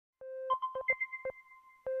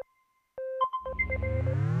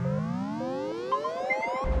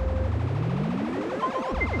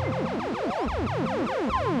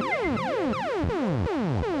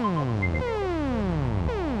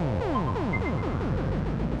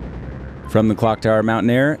From the Clock Tower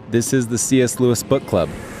Mountaineer, this is the C.S. Lewis Book Club.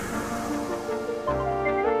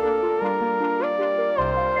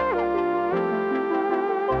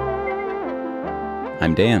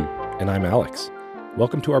 I'm Dan. And I'm Alex.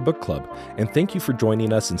 Welcome to our book club, and thank you for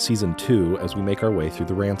joining us in Season 2 as we make our way through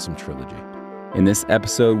the Ransom trilogy. In this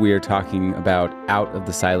episode, we are talking about Out of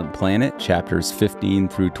the Silent Planet, chapters 15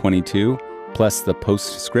 through 22, plus the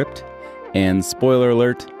postscript. And spoiler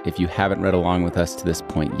alert, if you haven't read along with us to this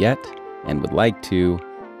point yet and would like to,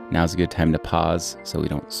 now's a good time to pause so we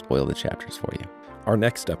don't spoil the chapters for you. Our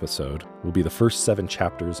next episode will be the first 7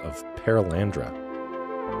 chapters of Perelandra.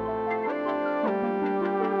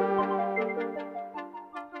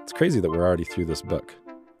 It's crazy that we're already through this book.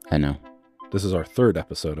 I know. This is our 3rd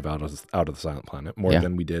episode of Out of the Silent Planet, more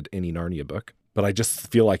than we did any Narnia book. But I just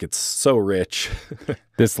feel like it's so rich.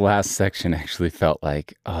 This last section actually felt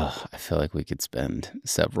like, I feel like we could spend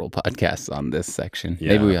several podcasts on this section.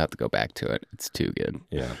 Yeah. Maybe we'll have to go back to it. It's too good.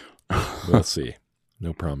 Yeah, we'll see.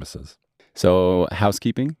 No promises. So,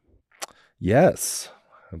 housekeeping? Yes.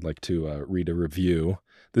 I'd like to read a review.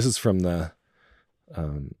 This is from the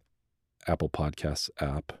Apple Podcasts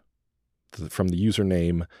app, from the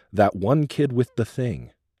username, That One Kid with the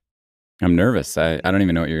Thing. I'm nervous. I don't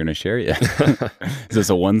even know what you're going to share yet. Is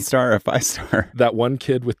this a 1-star or a 5-star? That One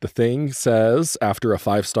Kid with the Thing says, after a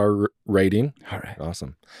 5-star rating. All right.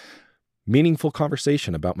 Awesome. Meaningful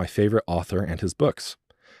conversation about my favorite author and his books.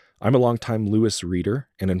 I'm a longtime Lewis reader,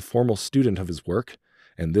 an informal student of his work,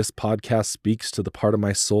 and this podcast speaks to the part of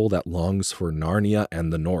my soul that longs for Narnia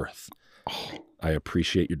and the North. Oh. I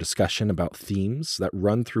appreciate your discussion about themes that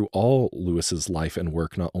run through all Lewis's life and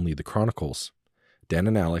work, not only the Chronicles. Dan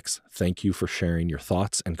and Alex, thank you for sharing your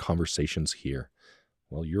thoughts and conversations here.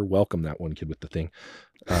 Well, you're welcome, That One Kid with the Thing.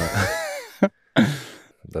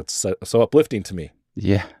 That's so uplifting to me.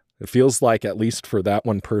 Yeah. It feels like, at least for that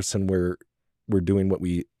one person, we're doing what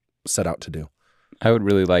we set out to do. I would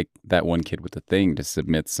really like That One Kid with the Thing to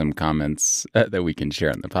submit some comments that we can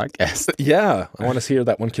share on the podcast. Yeah. I want to hear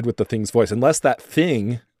That One Kid with the Thing's voice. Unless that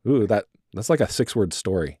thing, that's like a 6-word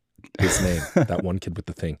story. His name, That One Kid with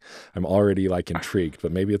the Thing. I'm already intrigued,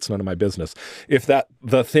 but maybe it's none of my business. If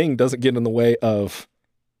the thing doesn't get in the way of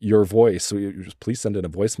your voice, so you just please send in a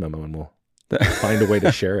voice memo and we'll find a way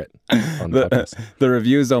to share it on the podcast. The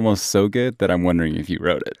review is almost so good that I'm wondering if you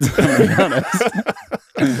wrote it. To be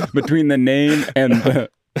honest. Between the name and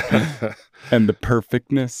the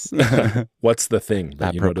perfectness. What's the thing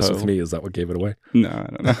that you Apropos. noticed with me? Is that what gave it away? No, I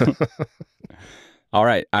don't know. All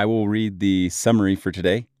right, I will read the summary for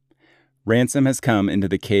today. Ransom has come into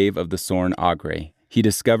the cave of the Sorn Ogre. He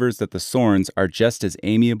discovers that the Sorns are just as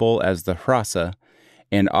amiable as the Hrassa,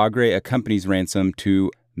 and Ogre accompanies Ransom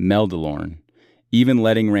to Meldalorn, even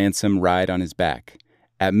letting Ransom ride on his back.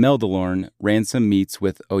 At Meldalorn, Ransom meets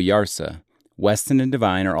with Oyarsa. Weston and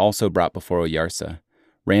Divine are also brought before Oyarsa.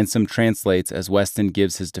 Ransom translates as Weston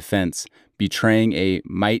gives his defense, betraying a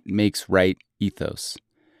might makes right ethos.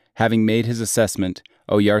 Having made his assessment,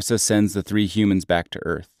 Oyarsa sends the 3 humans back to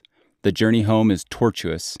Earth. The journey home is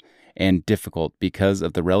tortuous and difficult because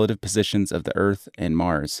of the relative positions of the Earth and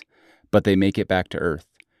Mars, but they make it back to Earth.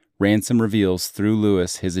 Ransom reveals through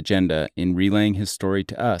Lewis his agenda in relaying his story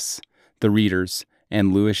to us, the readers,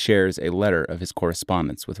 and Lewis shares a letter of his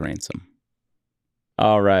correspondence with Ransom.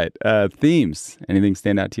 All right, themes. Anything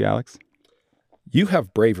stand out to you, Alex? You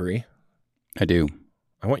have bravery. I do.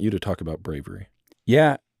 I want you to talk about bravery.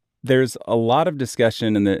 Yeah, there's a lot of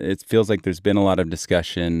discussion, and it feels like there's been a lot of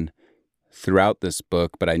discussion throughout this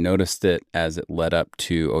book, but I noticed it as it led up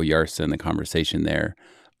to Oyarsa and the conversation there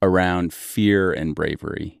around fear and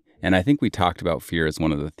bravery. And I think we talked about fear as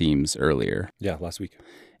one of the themes earlier. Yeah, last week.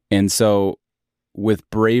 And so with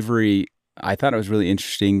bravery, I thought it was really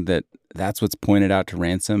interesting that that's what's pointed out to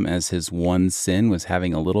Ransom as his one sin was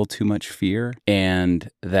having a little too much fear, and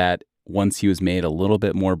that once he was made a little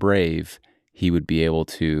bit more brave, he would be able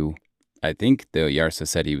to, I think the Oyarsa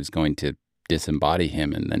said he was going to disembody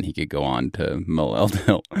him and then he could go on to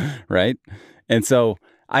Meldal, right? And so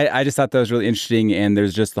I just thought that was really interesting, and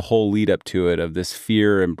there's just the whole lead up to it of this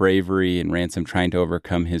fear and bravery and Ransom trying to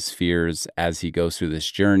overcome his fears as he goes through this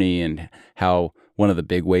journey, and how one of the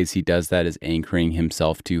big ways he does that is anchoring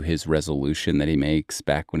himself to his resolution that he makes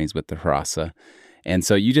back when he's with the Hrassa. And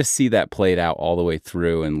so you just see that played out all the way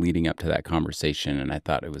through and leading up to that conversation, and I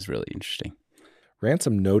thought it was really interesting.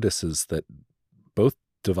 Ransom notices that both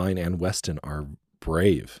Divine and Weston are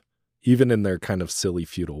brave, even in their kind of silly,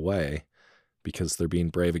 futile way, because they're being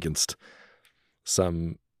brave against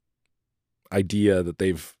some idea that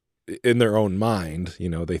they've, in their own mind,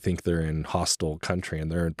 they think they're in hostile country,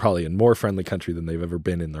 and they're probably in more friendly country than they've ever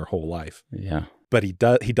been in their whole life. Yeah. But he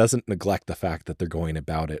doesn't neglect the fact that they're going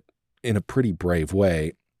about it in a pretty brave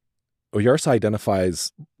way. Oyarsa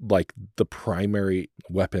identifies like the primary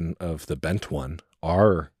weapon of the Bent One,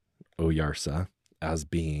 our Oyarsa, as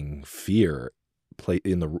being fear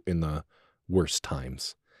in the worst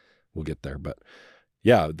times. We'll get there, but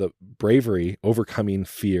yeah, the bravery, overcoming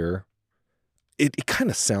fear. It kind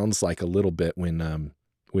of sounds like a little bit when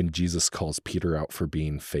Jesus calls Peter out for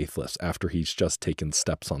being faithless after he's just taken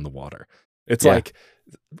steps on the water. It's like,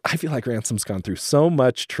 I feel like Ransom's gone through so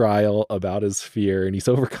much trial about his fear, and he's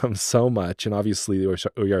overcome so much. And obviously,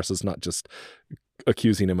 Oyarsa's not just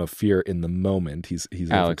accusing him of fear in the moment. He's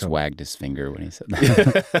Alex wagged his finger when he said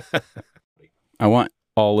that. I want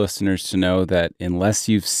all listeners to know that unless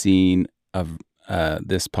you've seen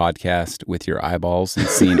this podcast with your eyeballs and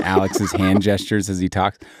seen Alex's hand gestures as he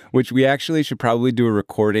talks, which we actually should probably do a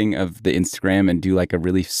recording of the Instagram and do like a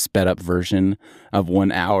really sped up version of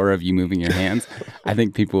 1 hour of you moving your hands. I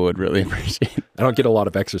think people would really appreciate it. I don't get a lot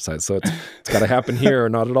of exercise, so it's got to happen here or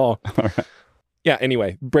not at all. All right. Yeah,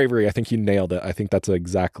 anyway, bravery, I think you nailed it. I think that's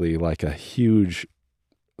exactly like a huge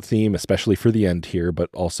theme, especially for the end here, but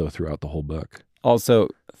also throughout the whole book. Also,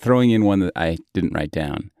 throwing in one that I didn't write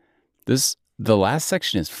down. The last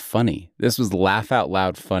section is funny. This was laugh out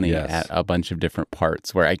loud funny at a bunch of different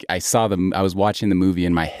parts where I was watching the movie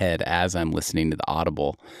in my head as I'm listening to the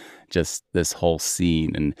Audible, just this whole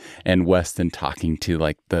scene and Weston talking to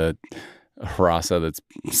like the Harasa that's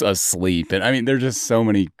asleep. And I mean, there's just so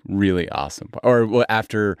many really awesome or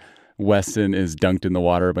after Weston is dunked in the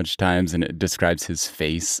water a bunch of times and it describes his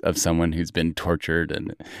face of someone who's been tortured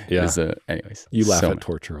and anyways. You laugh at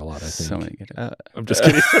torture a lot, I think. So many good. I'm just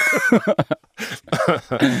kidding.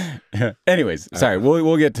 Anyways, sorry,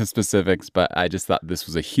 we'll get to specifics, but I just thought this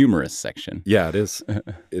was a humorous section. Yeah, it is.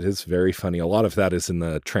 It is very funny. A lot of that is in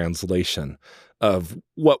the translation of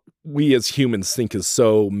what we as humans think is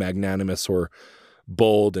so magnanimous or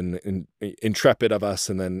bold and intrepid of us.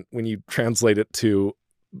 And then when you translate it to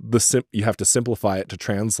you have to simplify it to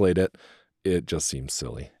translate it. It just seems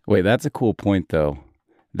silly. Wait, that's a cool point though,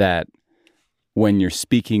 that when you're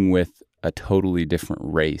speaking with a totally different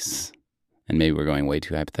race, and maybe we're going way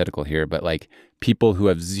too hypothetical here, but like people who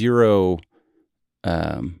have zero,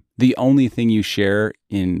 the only thing you share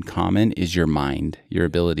in common is your mind, your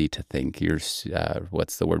ability to think, your,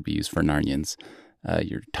 what's the word we use for Narnians?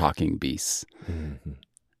 Your talking beasts. Mm-hmm.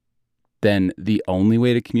 Then the only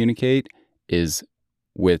way to communicate is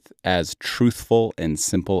with as truthful and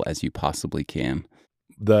simple as you possibly can.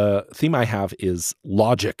 The theme I have is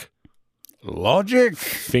logic. Logic.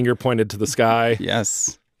 Finger pointed to the sky.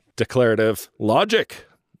 Yes. Declarative logic,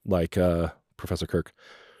 like Professor Kirk.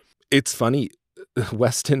 It's funny.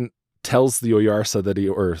 Weston tells the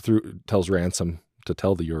Oyarsa tells Ransom to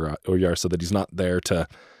tell the Oyarsa that he's not there to,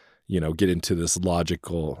 get into this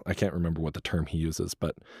logical, I can't remember what the term he uses,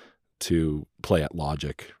 but to play at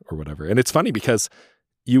logic or whatever. And it's funny because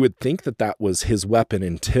you would think that was his weapon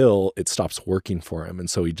until it stops working for him. And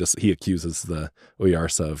so he accuses the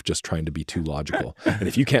Oyarsa of just trying to be too logical. And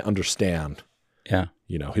if you can't understand,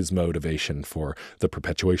 his motivation for the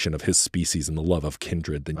perpetuation of his species and the love of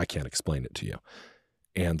kindred, then I can't explain it to you.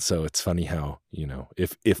 And so it's funny how,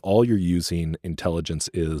 if all you're using intelligence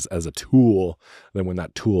is as a tool, then when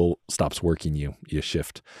that tool stops working, you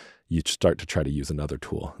shift, you start to try to use another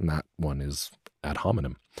tool. And that one is ad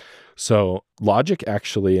hominem. So logic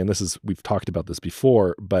actually, and we've talked about this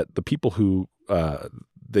before, but the people who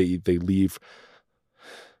they leave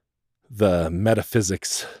the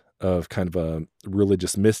metaphysics of kind of a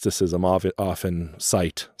religious mysticism often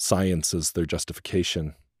cite science as their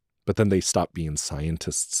justification, but then they stop being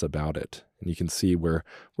scientists about it. And you can see we're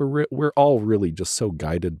all really just so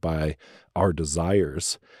guided by our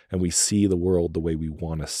desires, and we see the world the way we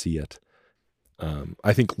want to see it.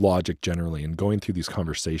 I think logic generally, and going through these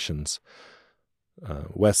conversations,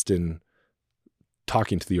 Weston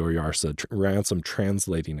talking to the Oyarsa, Ransom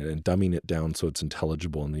translating it and dumbing it down so it's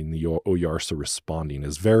intelligible, and then the Oyarsa responding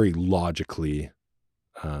is very logically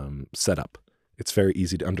set up. It's very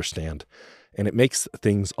easy to understand, and it makes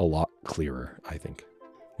things a lot clearer, I think.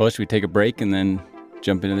 Well, should we take a break and then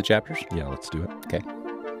jump into the chapters? Yeah, let's do it. Okay.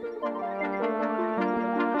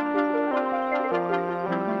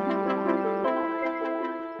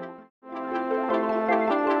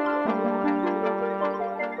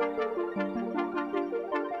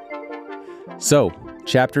 So,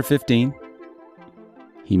 chapter 15,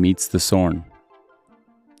 he meets the Sorn.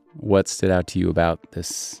 What stood out to you about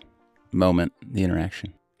this moment, the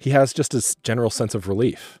interaction? He has just a general sense of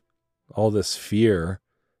relief. All this fear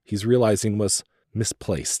he's realizing was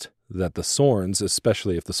misplaced, that the Sorns,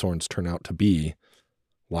 especially if the Sorns turn out to be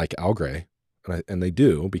like Augre, and they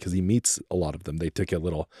do, because he meets a lot of them. They take a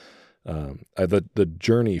little, the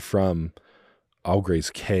journey from Augray's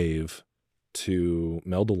cave to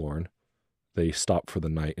Meldalorn, they stop for the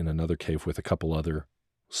night in another cave with a couple other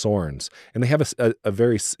Sorns, and they have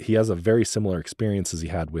he has a very similar experience as he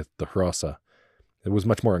had with the Hrossa. It was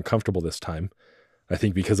much more uncomfortable this time, I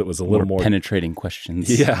think, because it was a little more penetrating questions.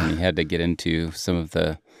 Yeah. And he had to get into some of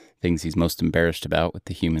the things he's most embarrassed about with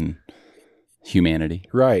the humanity.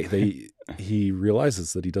 Right. He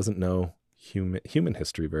realizes that he doesn't know human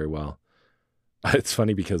history very well. It's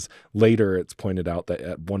funny because later it's pointed out that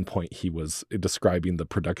at one point he was describing the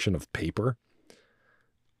production of paper,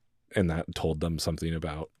 and that told them something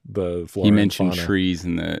about the flora. He mentioned and fauna. trees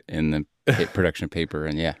in the production of paper,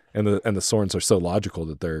 and yeah, and the Sorns are so logical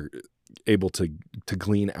that they're able to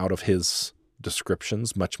glean out of his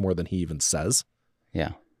descriptions much more than he even says.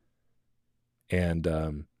 Yeah, and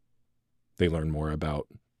they learn more about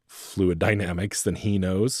fluid dynamics than he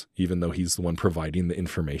knows, even though he's the one providing the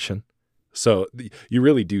information. So you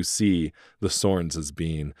really do see the Sorns as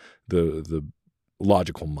being the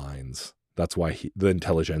logical minds. That's why the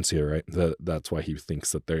intelligentsia, right? That's why he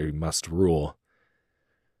thinks that they must rule.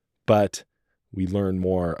 But we learn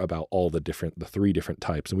more about all the three different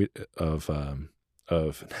types of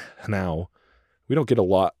now. We don't get a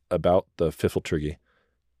lot about the Fiffletriggy,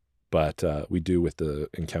 but we do with the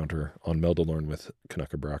encounter on Meldalorn with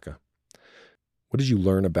Canucka Braca. What did you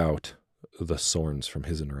learn about the Sorns from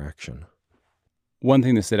his interaction? One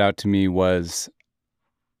thing that stood out to me was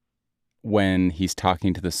when he's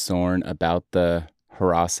talking to the Sorn about the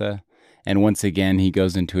Hrossa, and once again he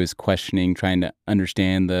goes into his questioning, trying to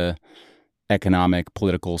understand the economic,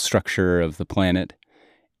 political structure of the planet.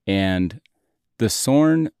 And the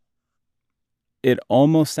Sorn, it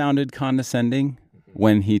almost sounded condescending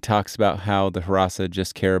when he talks about how the Hrossa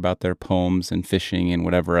just care about their poems and fishing and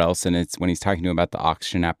whatever else. And it's when he's talking to him about the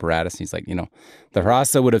oxygen apparatus, he's like, the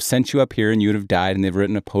Hrossa would have sent you up here and you would have died, and they've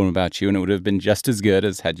written a poem about you, and it would have been just as good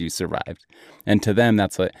as had you survived. And to them,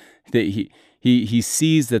 that's like, he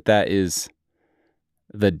sees that is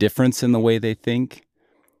the difference in the way they think.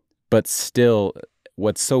 But still,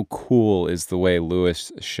 what's so cool is the way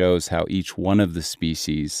Lewis shows how each one of the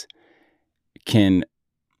species can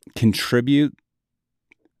contribute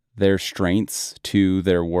their strengths to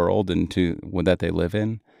their world and to what that they live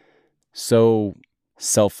in so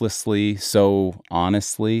selflessly, so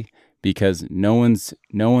honestly, because no one's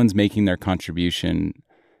making their contribution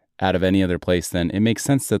out of any other place than it makes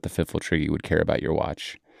sense that the Fiffletriggy would care about your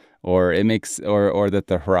watch, or it makes or that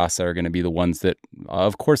the Hrossa are going to be the ones that,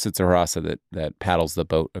 of course it's a Hrossa that paddles the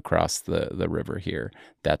boat across the river here.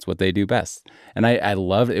 That's what they do best. And I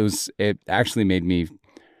loved it. It actually made me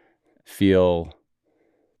feel,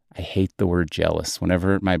 I hate the word jealous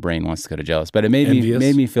whenever my brain wants to go to jealous, but it made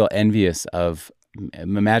me feel envious of,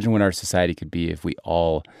 imagine what our society could be if we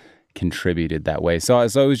all contributed that way. So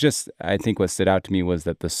it was just, I think what stood out to me was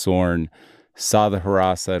that the Sorn saw the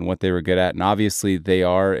Hrossa and what they were good at. And obviously they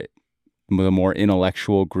are the more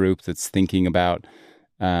intellectual group that's thinking about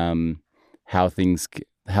how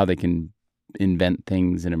they can invent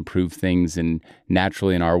things and improve things. And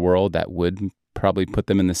naturally in our world, that would probably put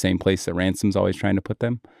them in the same place that Ransom's always trying to put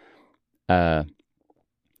them.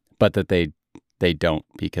 But that they don't,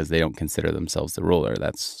 because they don't consider themselves the ruler.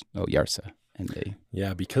 That's Yarsa.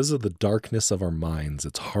 Yeah, because of the darkness of our minds,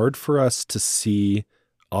 it's hard for us to see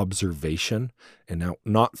observation and now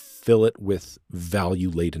not fill it with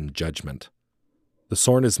value-laden judgment. The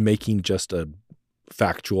Sorn is making just a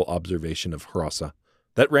factual observation of Hrossa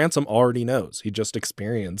that Ransom already knows. He just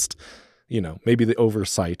experienced, maybe the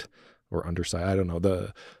oversight or undersight, I don't know,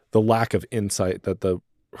 the lack of insight that the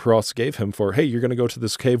Hrossa gave him for, hey, you're going to go to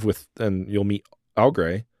this cave and you'll meet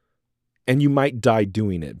Augray, and you might die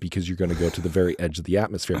doing it because you're going to go to the very edge of the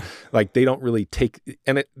atmosphere. Like, they don't really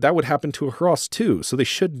and that would happen to a Hross too. So they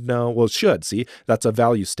should know, see, that's a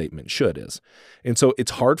value statement, should is. And so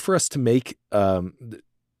it's hard for us to make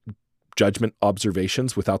judgment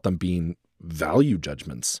observations without them being value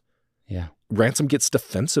judgments. Yeah. Ransom gets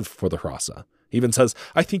defensive for the Hrossa. He even says,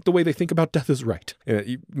 I think the way they think about death is right.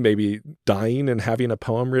 Maybe dying and having a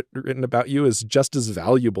poem written about you is just as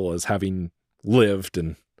valuable as having lived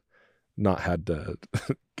and not had to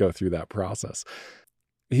go through that process.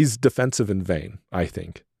 He's defensive in vain, I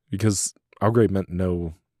think, because Augray meant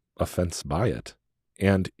no offense by it.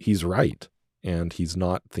 And he's right. And he's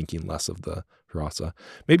not thinking less of the Hrossa.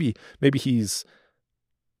 Maybe he's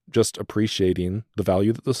just appreciating the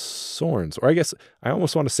value that the Sorns, or I guess I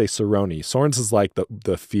almost want to say Saroni. Sorns is like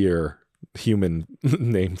the fear human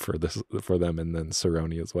name for them, and then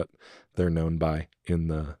Saroni is what they're known by in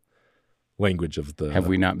the language of the Have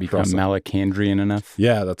we not become Harasa. Malacandrian enough?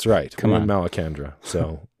 Yeah, that's right. Come We're on. in Malacandra,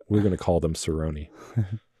 so we're going to call them Saroni.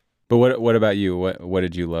 But what about you? What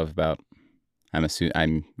did you love about? I was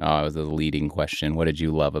the leading question. What did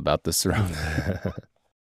you love about the Saroni?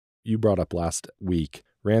 You brought up last week,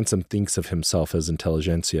 Ransom thinks of himself as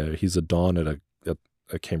intelligentsia. He's a Don at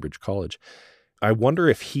a Cambridge college. I wonder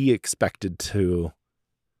if he expected to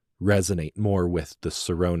resonate more with the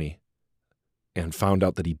Saroni and found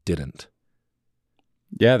out that he didn't.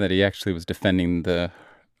 Yeah, that he actually was defending the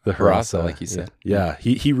Harasa, like you said. Yeah.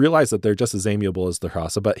 He realized that they're just as amiable as the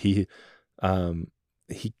Harasa, but he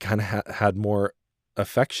kind of had more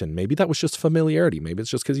affection. Maybe that was just familiarity. Maybe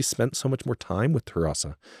it's just because he spent so much more time with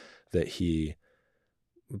Harasa that he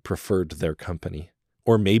preferred their company.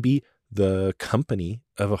 Or maybe the company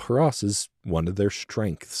of a Harasa is one of their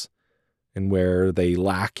strengths, and where they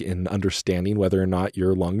lack in understanding whether or not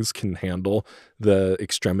your lungs can handle the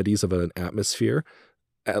extremities of an atmosphere,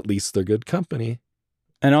 at least they're good company.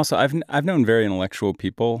 And also, I've known very intellectual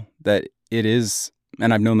people that it is,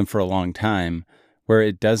 and I've known them for a long time, where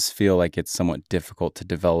it does feel like it's somewhat difficult to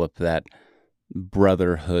develop that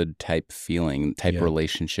brotherhood type feeling,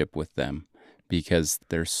 relationship with them, because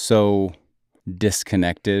they're so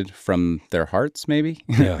disconnected from their hearts, maybe,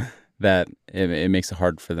 that it makes it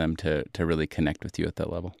hard for them to really connect with you at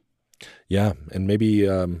that level. Yeah, and maybe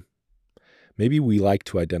we like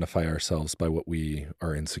to identify ourselves by what we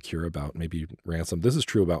are insecure about. Maybe Ransom, this is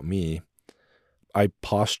true about me. I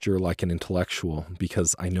posture like an intellectual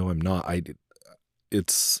because I know I'm not.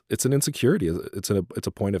 It's an insecurity. It's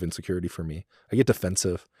a point of insecurity for me. I get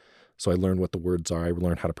defensive, so I learn what the words are. I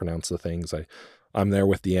learn how to pronounce the things. I'm there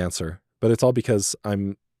with the answer, but it's all because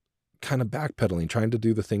I'm kind of backpedaling, trying to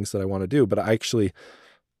do the things that I want to do. But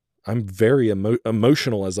I'm very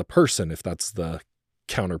emotional as a person, if that's the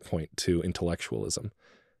counterpoint to intellectualism.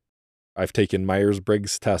 I've taken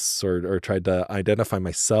Myers-Briggs tests or tried to identify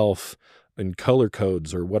myself in color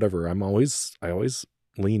codes or whatever. I always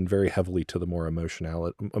lean very heavily to the more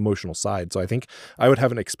emotional side. So I think I would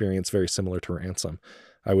have an experience very similar to Ransom.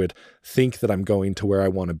 I would think that I'm going to where I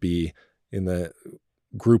want to be in the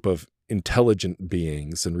group of intelligent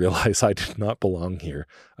beings and realize I did not belong here.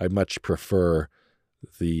 I much prefer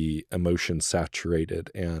the emotion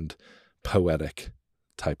saturated and poetic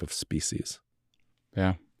type of species.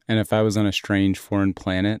 Yeah. And if I was on a strange foreign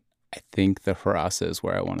planet, I think the Harasa is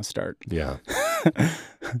where I want to start. Yeah.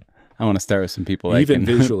 I want to start with some people even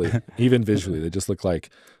visually, they just look like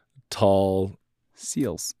tall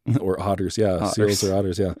seals or otters. Yeah, otters. Seals or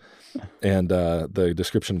otters. Yeah, and the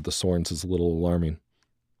description of the Sorns is a little alarming.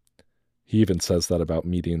 He even says that about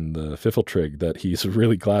meeting the Fiffletrig, that he's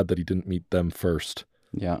really glad that he didn't meet them first.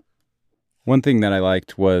 Yeah. One thing that I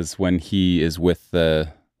liked was when he is with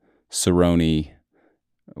the Saroni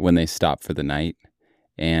when they stop for the night,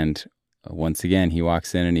 and once again, he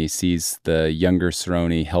walks in and he sees the younger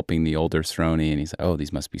Saroni helping the older Saroni, and he's like, oh,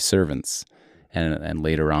 these must be servants. And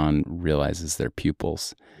later on realizes they're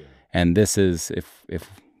pupils. Yeah. And this is, if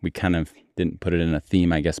we kind of didn't put it in a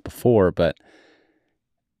theme, I guess, before, but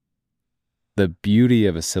the beauty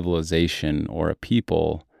of a civilization or a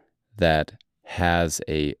people that has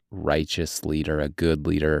a righteous leader, a good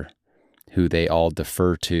leader, who they all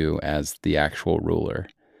defer to as the actual ruler.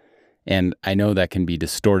 And I know that can be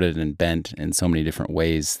distorted and bent in so many different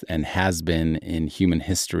ways and has been in human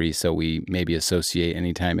history. So we maybe associate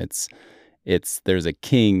anytime there's a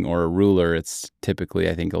king or a ruler, it's typically,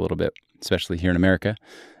 I think, a little bit, especially here in America,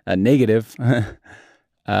 negative.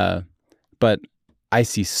 But I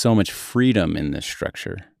see so much freedom in this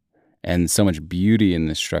structure and so much beauty in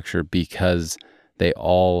this structure because they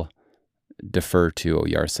all defer to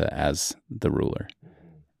Oyarsa as the ruler.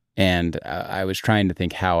 And I was trying to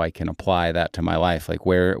think how I can apply that to my life, like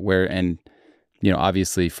where, and,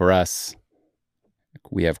 obviously for us,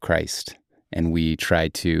 we have Christ, and we try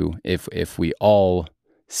to, if we all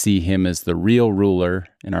see him as the real ruler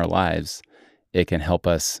in our lives, it can help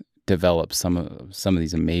us develop some of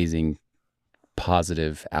these amazing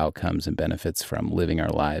positive outcomes and benefits from living our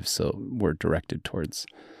lives. So we're directed towards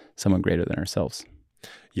someone greater than ourselves.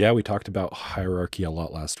 Yeah, we talked about hierarchy a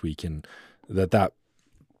lot last week, and that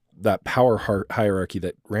power hierarchy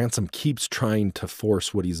that Ransom keeps trying to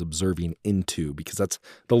force what he's observing into, because that's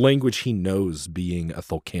the language he knows being a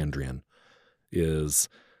Thulkandrian, is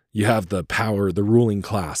you have the power, the ruling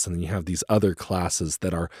class, and then you have these other classes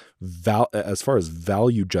that are, as far as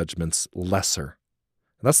value judgments, lesser.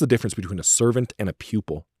 And that's the difference between a servant and a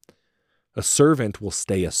pupil. A servant will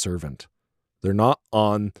stay a servant. They're not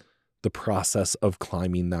on the process of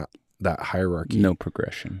climbing that hierarchy. No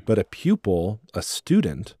progression. But a pupil, a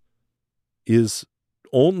student, is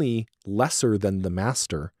only lesser than the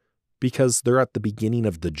master because they're at the beginning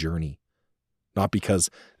of the journey, not because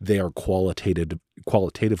they are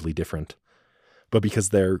qualitatively different, but because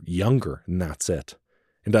they're younger, and that's it.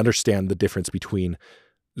 And to understand the difference between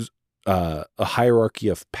a hierarchy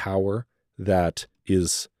of power that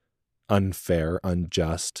is unfair,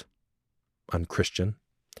 unjust, unchristian,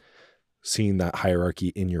 seeing that hierarchy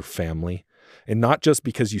in your family, and not just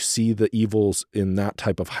because you see the evils in that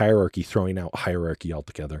type of hierarchy, throwing out hierarchy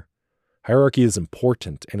altogether. Hierarchy is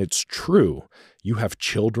important, and it's true. You have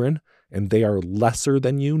children, and they are lesser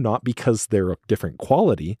than you, not because they're of different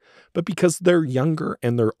quality, but because they're younger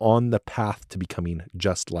and they're on the path to becoming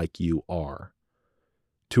just like you are.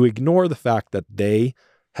 To ignore the fact that they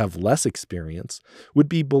have less experience would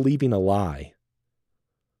be believing a lie.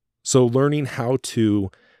 So learning how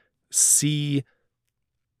to see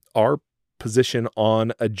our position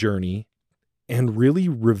on a journey and really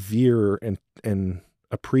revere and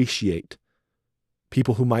appreciate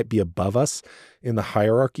people who might be above us in the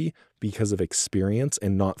hierarchy because of experience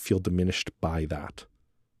and not feel diminished by that.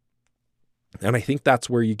 And I think that's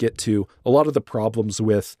where you get to a lot of the problems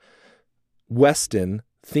with Weston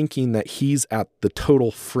thinking that he's at the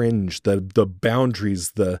total fringe, the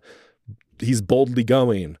boundaries, he's boldly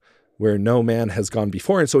going where no man has gone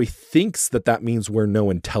before. And so he thinks that means where no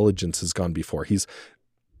intelligence has gone before. He's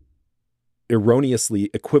erroneously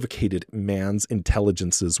equivocated man's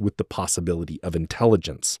intelligences with the possibility of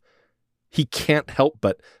intelligence. He can't help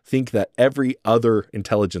but think that every other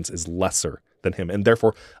intelligence is lesser than him and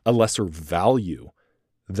therefore a lesser value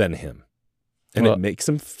than him. And it makes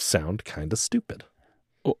him sound kind of stupid.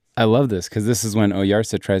 Well, I love this because this is when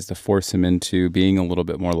Oyarsa tries to force him into being a little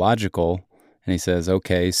bit more logical. And he says,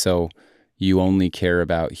 okay, so you only care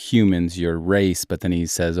about humans, your race. But then he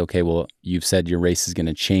says, okay, well, you've said your race is going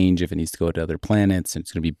to change if it needs to go to other planets and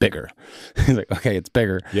it's going to be bigger. He's like, okay, it's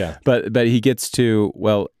bigger. Yeah. But he gets to,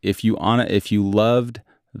 well, if you loved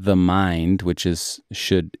the mind, which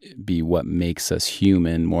should be what makes us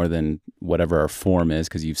human more than whatever our form is,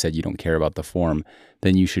 because you've said you don't care about the form,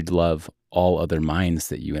 then you should love all other minds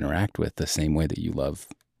that you interact with the same way that you love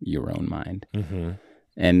your own mind. Mm-hmm.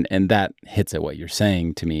 And that hits at what you're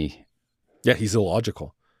saying to me. Yeah, he's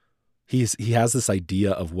illogical. He has this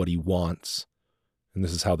idea of what he wants, and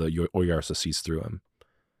this is how the Oyarsa sees through him,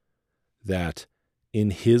 that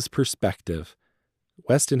in his perspective,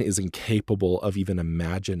 Weston is incapable of even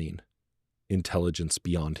imagining intelligence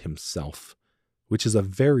beyond himself, which is a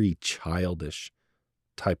very childish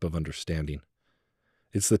type of understanding.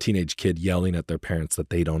 It's the teenage kid yelling at their parents that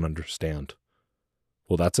they don't understand.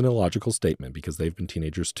 Well, that's an illogical statement because they've been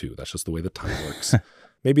teenagers too. That's just the way the time works.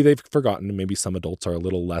 Maybe they've forgotten. Maybe some adults are a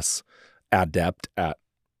little less adept at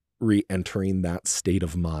re-entering that state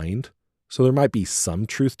of mind. So there might be some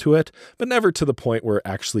truth to it, but never to the point where it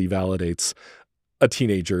actually validates a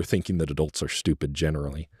teenager thinking that adults are stupid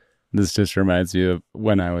generally. This just reminds me of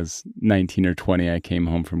when I was 19 or 20, I came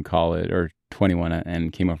home from college, or 21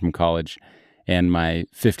 and came home from college. And my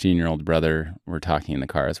 15-year-old brother, we're talking in the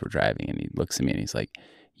car as we're driving, and he looks at me and he's like,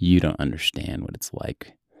 you don't understand what it's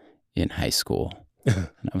like in high school. And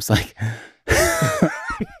I was like,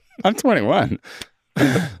 I'm 21.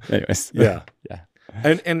 Anyways. Yeah. Yeah.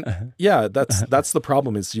 And yeah, that's the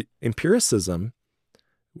problem is empiricism,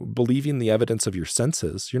 believing the evidence of your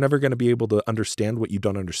senses. You're never going to be able to understand what you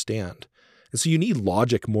don't understand. And so you need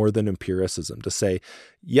logic more than empiricism to say,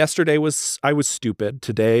 yesterday I was stupid.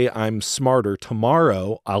 Today I'm smarter.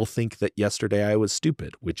 Tomorrow I'll think that yesterday I was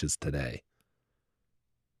stupid, which is today.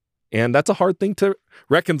 And that's a hard thing to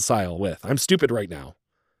reconcile with. I'm stupid right now.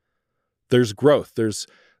 There's growth. There's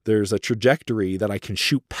a trajectory that I can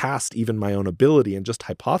shoot past even my own ability and just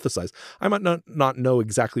hypothesize. I might not know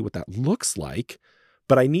exactly what that looks like,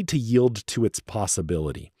 but I need to yield to its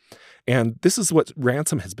possibility. And this is what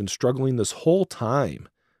Ransom has been struggling this whole time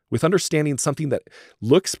with, understanding something that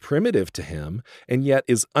looks primitive to him and yet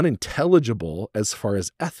is unintelligible as far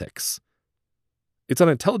as ethics. It's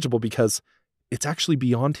unintelligible because it's actually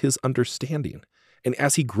beyond his understanding. And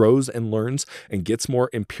as he grows and learns and gets more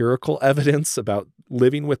empirical evidence about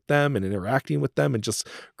living with them and interacting with them and just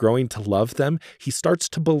growing to love them, he starts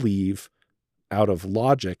to believe out of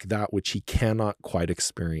logic that which he cannot quite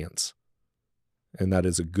experience. And that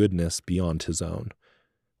is a goodness beyond his own.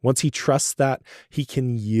 Once he trusts that, he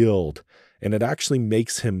can yield. And it actually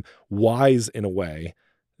makes him wise in a way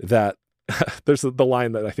that there's the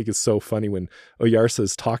line that I think is so funny when Oyarsa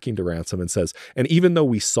is talking to Ransom and says, and even though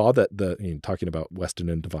we saw that talking about Weston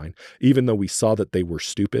and Divine, even though we saw that they were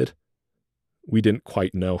stupid, we didn't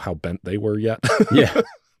quite know how bent they were yet. Yeah.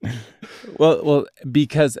 Well,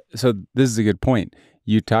 because, so this is a good point.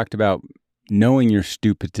 You talked about knowing you're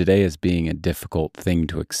stupid today as being a difficult thing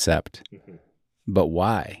to accept. But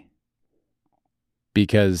why?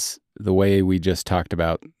 Because the way we just talked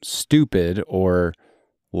about stupid or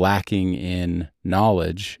lacking in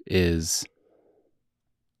knowledge is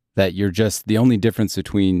that you're just, the only difference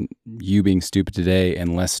between you being stupid today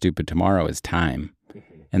and less stupid tomorrow is time.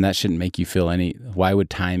 And that shouldn't make you feel why would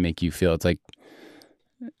time make you feel? It's like,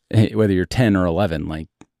 whether you're 10 or 11, like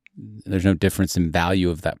there's no difference in value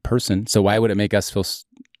of that person. So why would it make us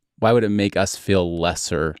feel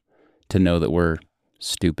lesser to know that we're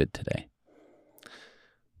stupid today?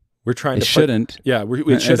 We're trying to shouldn't. Yeah, it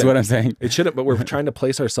shouldn't. That's what I'm saying. It shouldn't, but we're trying to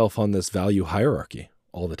place ourselves on this value hierarchy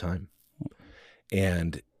all the time.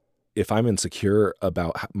 And if I'm insecure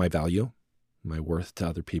about my value, my worth to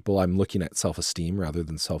other people, I'm looking at self-esteem rather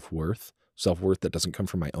than self-worth. Self-worth that doesn't come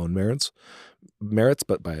from my own merits,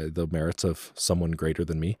 but by the merits of someone greater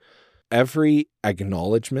than me. Every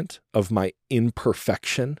acknowledgement of my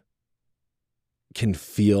imperfection can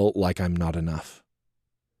feel like I'm not enough.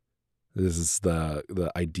 This is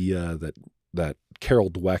the idea that Carol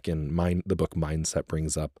Dweck in the book Mindset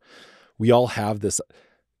brings up. We all have this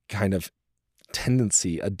kind of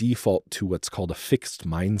tendency, a default to what's called a fixed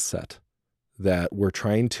mindset, that we're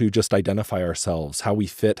trying to just identify ourselves, how we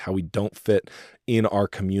fit, how we don't fit in our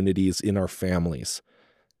communities, in our families.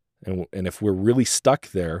 And if we're really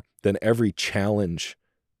stuck there, then every challenge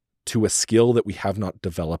to a skill that we have not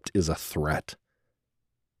developed is a threat.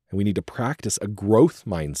 And we need to practice a growth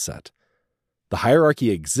mindset. The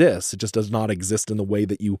hierarchy exists. It just does not exist in the way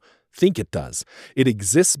that you think it does. It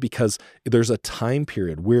exists because there's a time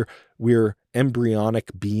period where we're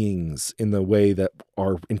embryonic beings in the way that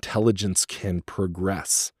our intelligence can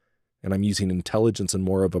progress. And I'm using intelligence in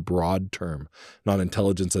more of a broad term, not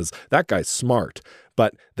intelligence as that guy's smart,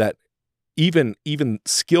 but that even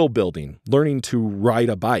skill building, learning to ride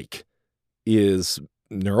a bike is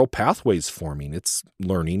neural pathways forming. It's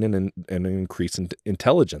learning and an increase in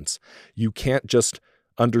intelligence. You can't just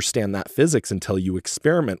understand that physics until you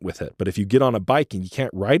experiment with it. But if you get on a bike and you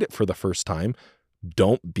can't ride it for the first time,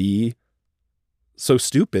 don't be so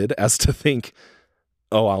stupid as to think,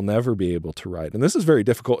 oh, I'll never be able to ride. And this is very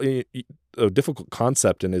difficult, a difficult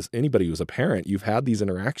concept. And as anybody who's a parent, you've had these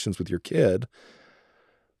interactions with your kid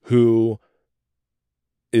who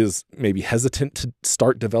is maybe hesitant to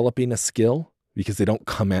start developing a skill because they don't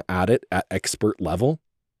come at it at expert level.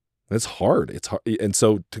 It's hard. It's hard. And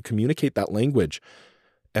so to communicate that language,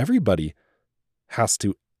 everybody has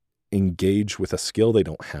to engage with a skill they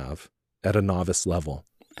don't have at a novice level.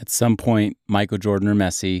 At some point, Michael Jordan or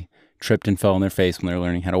Messi tripped and fell on their face when they were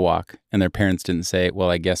learning how to walk, and their parents didn't say, well,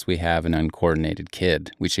 I guess we have an uncoordinated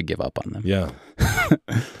kid. We should give up on them. Yeah.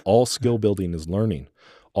 All skill building is learning.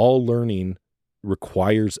 All learning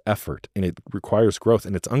requires effort, and it requires growth,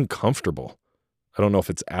 and it's uncomfortable. I don't know if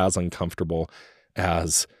it's as uncomfortable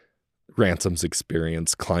as Ransom's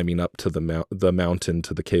experience climbing up to the mountain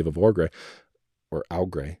to the cave of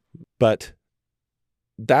Augray, but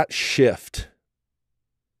that shift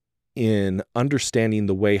in understanding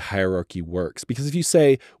the way hierarchy works. Because if you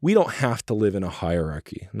say, we don't have to live in a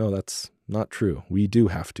hierarchy. No, that's not true. We do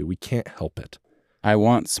have to. We can't help it. I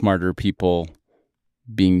want smarter people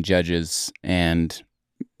being judges and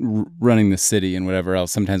running the city and whatever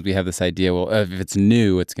else. Sometimes we have this idea, well, if it's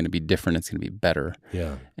new, it's going to be different. It's going to be better.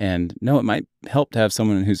 Yeah. And no, it might help to have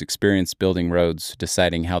someone who's experienced building roads,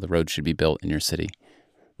 deciding how the road should be built in your city.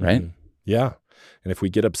 Right? Mm-hmm. Yeah. And if we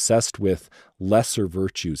get obsessed with lesser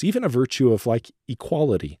virtues, even a virtue of like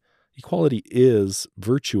equality is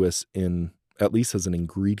virtuous in at least as an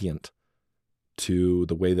ingredient to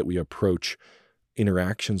the way that we approach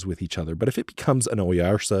interactions with each other. But if it becomes an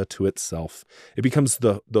oyarsa to itself, it becomes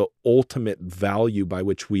the ultimate value by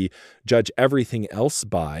which we judge everything else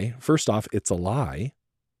by. First off, it's a lie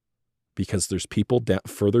because there's people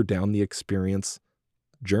further down the experience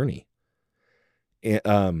journey.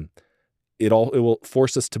 And, it will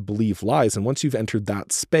force us to believe lies. And once you've entered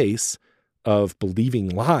that space of believing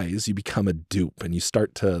lies, you become a dupe and you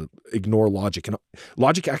start to ignore logic. And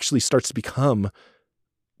logic actually starts to become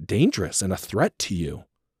dangerous and a threat to you.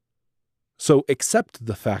 So accept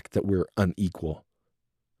the fact that we're unequal,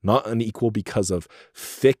 not unequal because of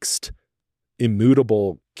fixed,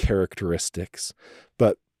 immutable characteristics,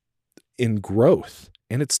 but in growth.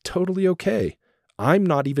 And it's totally okay. I'm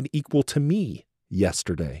not even equal to me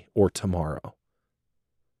yesterday or tomorrow.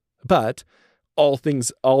 But all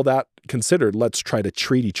that considered, let's try to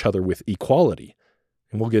treat each other with equality.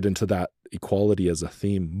 And we'll get into that equality as a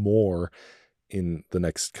theme more in the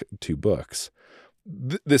next two books.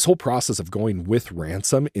 This whole process of going with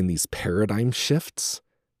Ransom in these paradigm shifts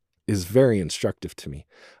is very instructive to me.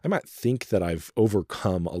 I might think that I've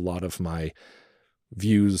overcome a lot of my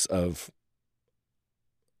views of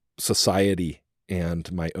society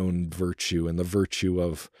and my own virtue and the virtue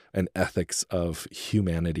of and ethics of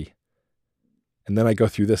humanity. And then I go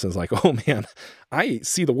through this and it's like, oh man, I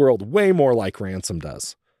see the world way more like Ransom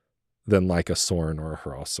does than like a Soren or a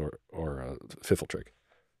Hross or a Fifeltrig.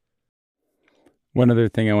 One other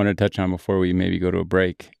thing I want to touch on before we maybe go to a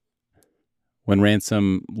break. When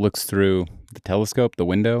Ransom looks through the telescope, the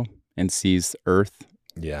window, and sees Earth.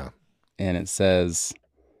 Yeah. And it says,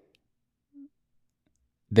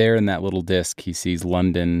 there in that little disc, he sees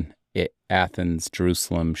London, Athens,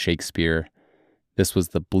 Jerusalem, Shakespeare. This was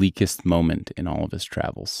the bleakest moment in all of his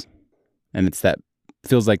travels. And it's that,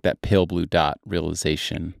 feels like that pale blue dot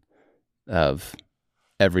realization of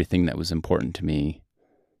everything that was important to me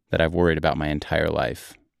that I've worried about my entire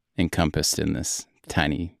life encompassed in this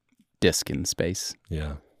tiny disc in space.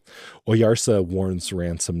 Yeah. Oyarsa warns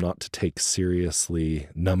Ransom not to take seriously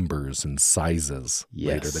numbers and sizes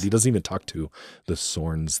later, that he doesn't even talk to the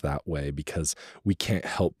Sorns that way because we can't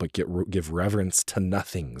help but give reverence to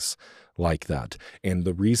nothings like that. And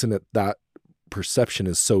the reason that perception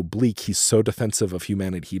is so bleak, he's so defensive of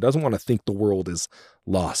humanity. He doesn't want to think the world is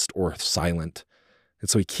lost or silent. And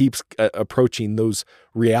so he keeps approaching those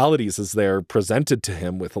realities as they're presented to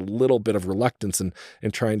him with a little bit of reluctance and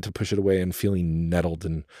trying to push it away and feeling nettled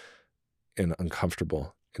and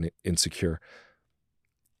uncomfortable and insecure.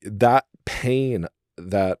 That pain,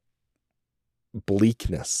 that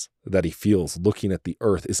bleakness that he feels looking at the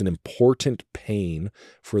earth is an important pain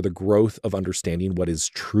for the growth of understanding what is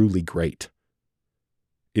truly great.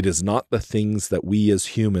 It is not the things that we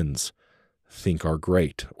as humans think are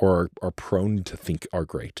great or are prone to think are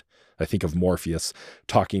great. I think of Morpheus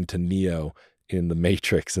talking to Neo in the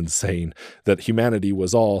Matrix and saying that humanity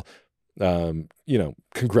was all,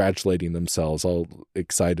 congratulating themselves, all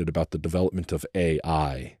excited about the development of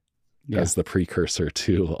AI as the precursor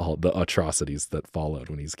to all the atrocities that followed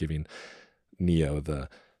when he's giving Neo the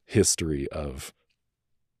history of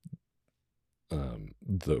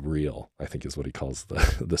the real, I think is what he calls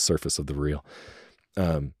the surface of the real.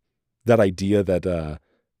 That idea that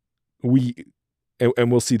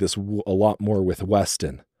we'll see this a lot more with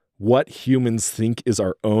Weston, what humans think is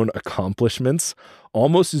our own accomplishments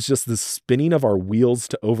almost is just the spinning of our wheels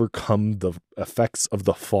to overcome the effects of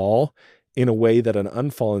the fall in a way that an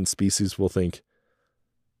unfallen species will think,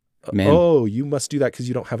 oh, you must do that because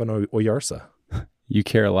you don't have an Oyarsa. You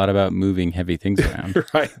care a lot about moving heavy things around.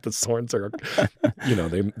 Right. The Sorns are,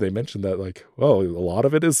 they mentioned that like, oh, a lot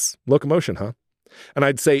of it is locomotion, huh? And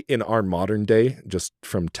I'd say in our modern day, just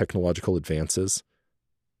from technological advances,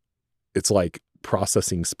 it's like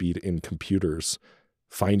processing speed in computers,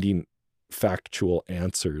 finding factual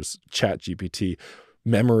answers, ChatGPT,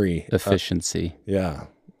 memory. Efficiency.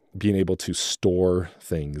 Being able to store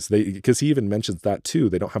things. Because he even mentions that too.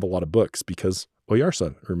 They don't have a lot of books because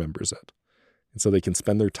Oyarsa remembers it. And so they can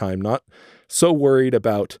spend their time not so worried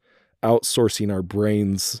about outsourcing our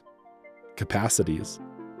brains' capacities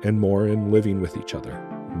and more in living with each other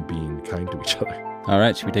and being kind to each other. All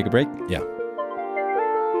right, should we take a break? Yeah.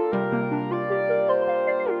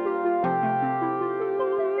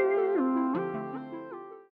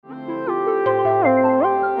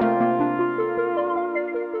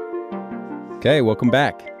 Okay, welcome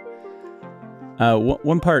back.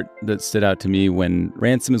 One part that stood out to me when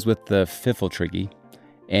Ransom is with the Fifeltrigi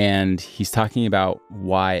and he's talking about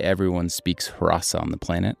why everyone speaks Hrossa on the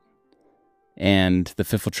planet. And the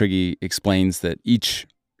Fifeltrigi explains that each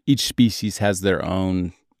species has their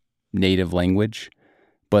own native language,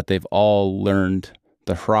 but they've all learned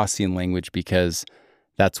the Hrossian language because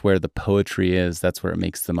that's where the poetry is. That's where it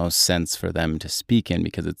makes the most sense for them to speak in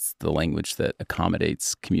because it's the language that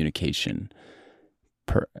accommodates communication.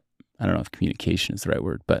 I don't know if communication is the right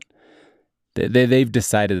word, but they've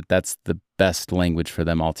decided that that's the best language for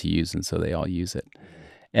them all to use, and so they all use it.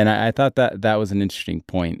 And I thought that was an interesting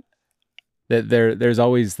point. That there's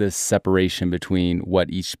always this separation between what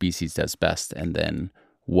each species does best and then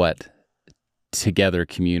what together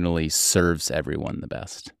communally serves everyone the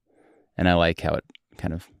best. And I like how it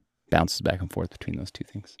kind of bounces back and forth between those two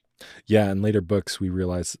things. Yeah, in later books we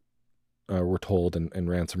realize, we're told, and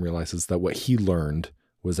Ransom realizes that what he learned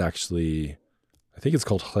was actually, I think it's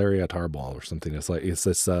called Hlariat Arbol or something. It's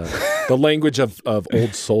this the language of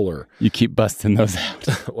Old Solar. You keep busting those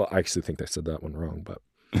out. Well, I actually think they said that one wrong, but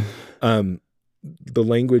the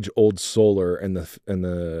language Old Solar and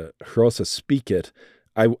the Hrossa speak it.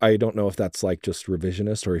 I don't know if that's like just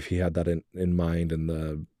revisionist or if he had that in mind and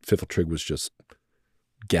the Fifeltrig was just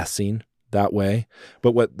guessing, that way.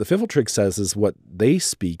 But what the Fiffletrig says is what they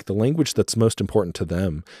speak, the language that's most important to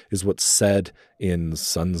them, is what's said in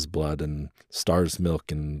sun's blood and star's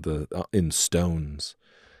milk and in stones.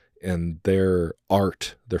 And their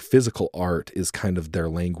art, their physical art, is kind of their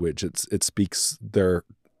language. It speaks the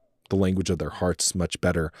language of their hearts much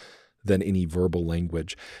better than any verbal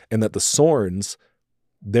language. And that the Sorns,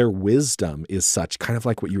 their wisdom is such, kind of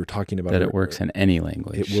like what you were talking about. That it works in any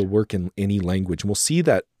language. It will work in any language. And we'll see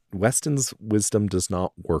that Weston's wisdom does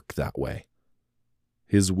not work that way.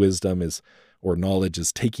 His wisdom or knowledge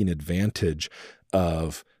is taking advantage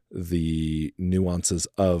of the nuances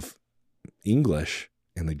of English,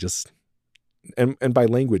 and they just, and by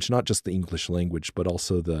language, not just the English language, but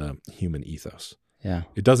also the human ethos. Yeah.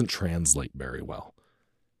 It doesn't translate very well.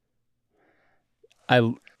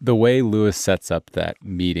 The way Lewis sets up that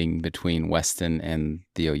meeting between Weston and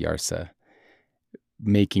the Oyarsa,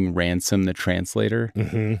 making Ransom the translator,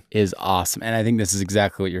 is awesome. And I think this is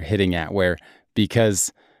exactly what you're hitting at, where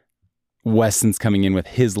because Weston's coming in with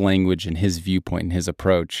his language and his viewpoint and his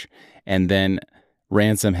approach, and then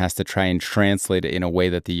Ransom has to try and translate it in a way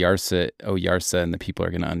that the Oyarsa and the people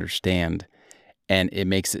are going to understand. And it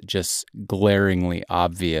makes it just glaringly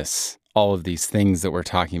obvious, all of these things that we're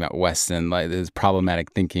talking about Weston, like his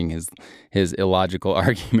problematic thinking, his illogical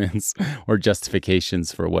arguments or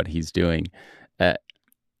justifications for what he's doing.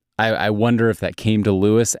 I wonder if that came to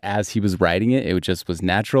Lewis as he was writing it. It just was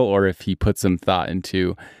natural, or if he put some thought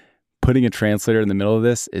into putting a translator in the middle of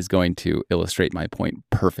this is going to illustrate my point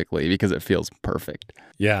perfectly, because it feels perfect.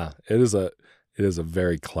 Yeah, it is a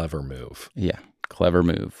very clever move. Yeah, clever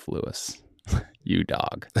move, Lewis. You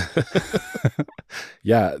dog.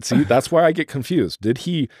 Yeah, see, that's where I get confused. Did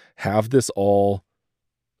he have this all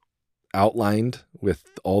outlined with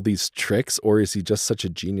all these tricks, or is he just such a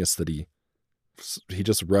genius that he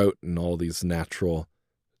just wrote and all these natural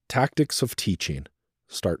tactics of teaching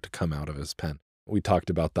start to come out of his pen? We talked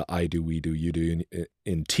about the I do, we do, you do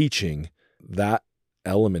in teaching. That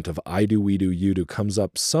element of I do, we do, you do comes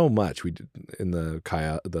up so much. We did in the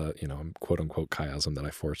quote unquote chiasm that I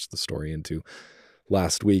forced the story into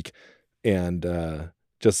last week. And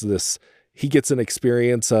just this, he gets an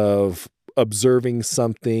experience of observing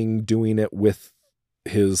something, doing it with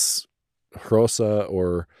his Hrossa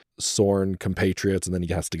or Sorn compatriots, and then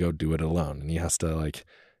he has to go do it alone. And he has to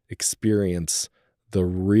experience the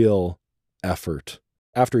real effort.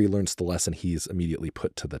 After he learns the lesson, he's immediately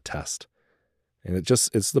put to the test. And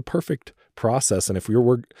it's the perfect process. And if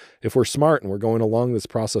we're smart and we're going along this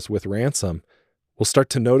process with Ransom, we'll start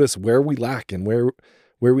to notice where we lack and where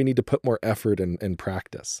we need to put more effort and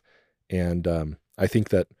practice. And I think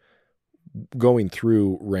that going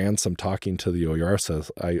through Ransom talking to the Oyarsas,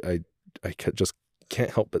 I just can't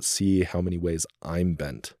help but see how many ways I'm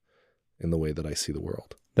bent in the way that I see the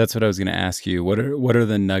world. That's what I was going to ask you. What are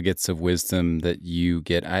the nuggets of wisdom that you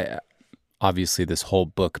get? Obviously, this whole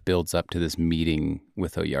book builds up to this meeting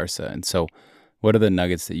with Oyarsa. And so what are the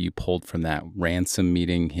nuggets that you pulled from that Ransom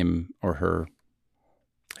meeting, him or her?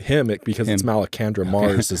 Him, because it's Malacandra. Okay.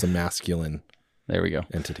 Mars is a masculine there we go.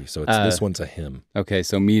 entity. So this one's a him. Okay,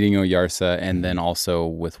 so meeting Oyarsa, and then also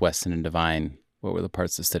with Weston and Divine, what were the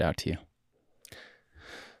parts that stood out to you?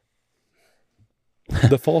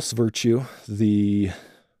 The false virtue, the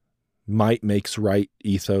might makes right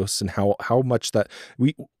ethos, and how much that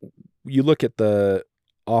you look at the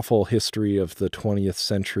awful history of the 20th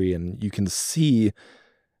century, and you can see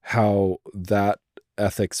how that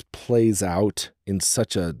ethics plays out in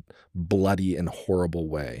such a bloody and horrible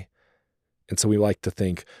way. And so we like to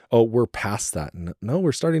think, oh, we're past that. No,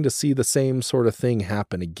 we're starting to see the same sort of thing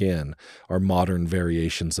happen again. Our modern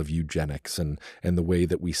variations of eugenics and the way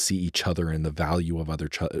that we see each other and the value of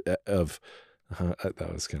that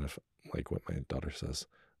was kind of like what my daughter says.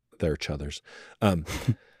 They're chuthers.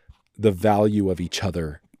 The value of each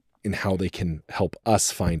other in how they can help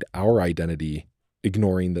us find our identity,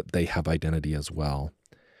 ignoring that they have identity as well,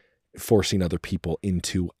 forcing other people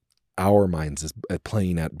into our minds as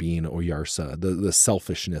playing at being Oyarsa, the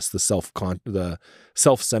selfishness, the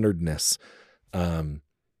self-centeredness,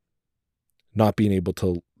 not being able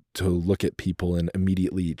to look at people and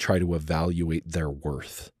immediately try to evaluate their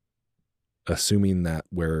worth, assuming that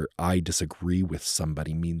where I disagree with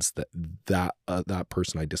somebody means that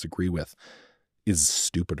person I disagree with is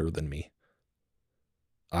stupider than me.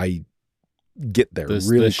 I get there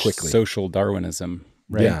really quickly. Social Darwinism,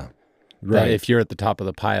 right? Yeah. Right. That if you're at the top of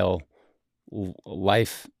the pile,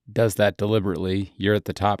 life does that deliberately. You're at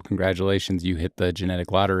the top. Congratulations. You hit the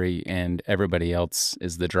genetic lottery, and everybody else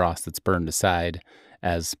is the dross that's burned aside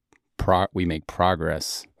as we make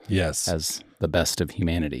progress. Yes. As the best of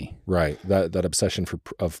humanity. Right. That obsession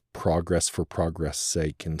of progress for progress'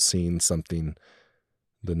 sake, and seeing something,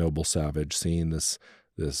 the noble savage, seeing this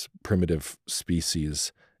primitive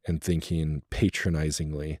species and thinking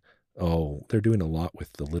patronizingly, oh, they're doing a lot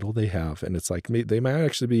with the little they have. And it's like, they might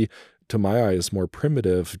actually be, to my eyes, more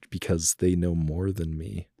primitive because they know more than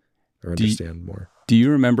me or understand more. Do you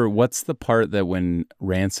remember what's the part that when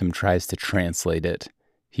Ransom tries to translate it,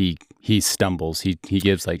 he stumbles. He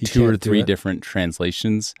gives like two or three different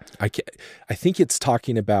translations. I think it's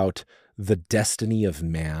talking about the destiny of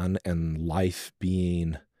man and life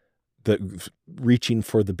being reaching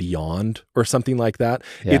for the beyond or something like that.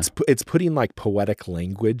 Yeah. It's putting like poetic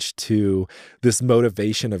language to this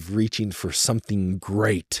motivation of reaching for something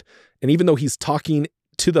great. And even though he's talking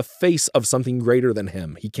to the face of something greater than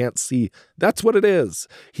him, he can't see that's what it is.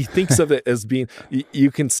 He thinks of it as being,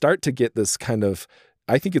 you can start to get this kind of,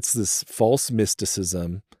 I think it's this false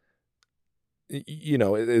mysticism. You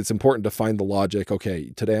know, it's important to find the logic.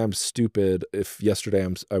 Okay, today I'm stupid. If yesterday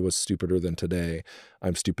I was stupider than today,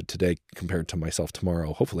 I'm stupid today compared to myself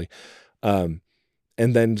tomorrow, hopefully. And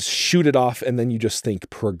then shoot it off. And then you just think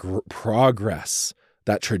progress,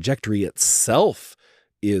 that trajectory itself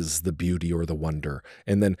is the beauty or the wonder.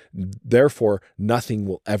 And then therefore nothing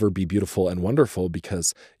will ever be beautiful and wonderful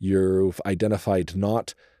because you've identified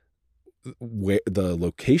not where the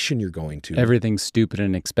location you're going to. Everything's stupid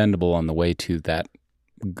and expendable on the way to that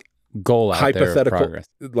goal out hypothetical, there of progress.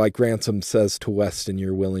 Like Ransom says to Weston,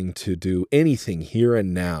 you're willing to do anything here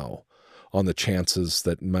and now on the chances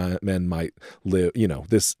that men might live, you know,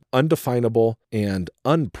 this undefinable and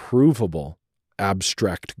unprovable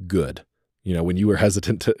abstract good. You know, when you were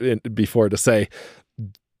hesitant before to say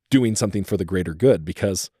doing something for the greater good,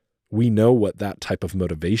 because we know what that type of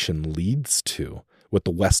motivation leads to. What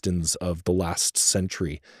the Westons of the last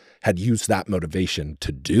century had used that motivation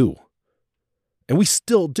to do. And we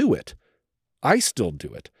still do it. I still do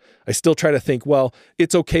it. I still try to think, well,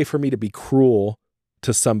 it's okay for me to be cruel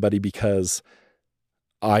to somebody because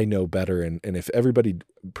I know better. And if everybody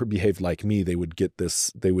behaved like me, they would get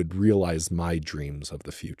this, they would realize my dreams of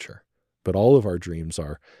the future. But all of our dreams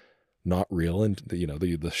are not real. And, you know,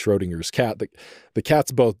 the Schrodinger's cat, the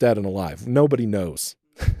cat's both dead and alive. Nobody knows.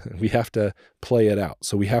 We have to play it out.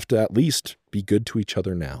 So we have to at least be good to each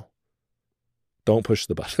other now. Don't push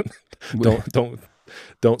the button.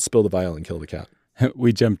 don't spill the vial and kill the cat.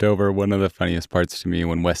 We jumped over one of the funniest parts to me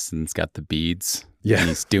when Weston's got the beads. Yeah. And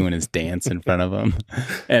he's doing his dance in front of him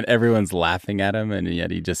and everyone's laughing at him. And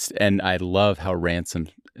yet and I love how Ransom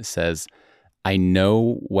says, I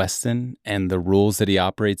know Weston and the rules that he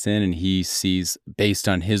operates in, and he sees based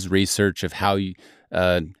on his research of how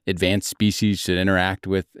advanced species should interact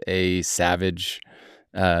with a savage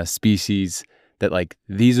species, that like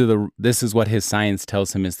this is what his science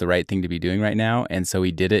tells him is the right thing to be doing right now. And so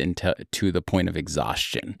he did it to the point of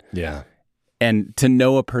exhaustion. Yeah. And to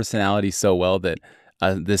know a personality so well that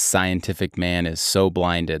this scientific man is so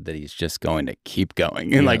blinded that he's just going to keep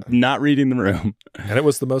going and like not reading the room. And it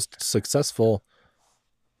was the most successful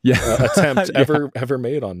attempt ever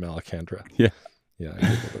made on Malacandra. Yeah. Yeah, I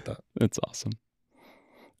agree with that. That's awesome.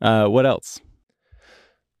 What else?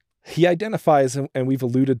 He identifies, and we've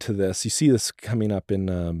alluded to this. You see this coming up in,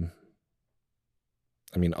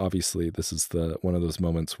 I mean, obviously this is one of those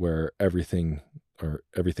moments where everything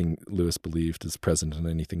Lewis believed is present in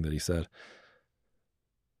anything that he said.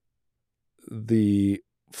 The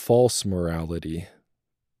false morality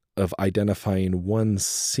of identifying one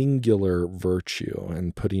singular virtue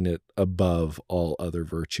and putting it above all other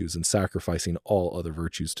virtues and sacrificing all other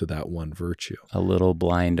virtues to that one virtue. A little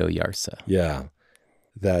blind Oyarsa. Yeah.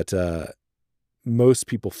 That most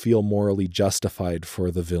people feel morally justified for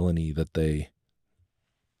the villainy that they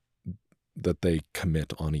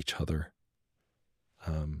commit on each other.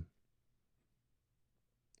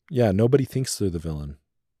 Nobody thinks they're the villain.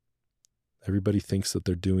 Everybody thinks that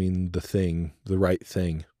they're doing the right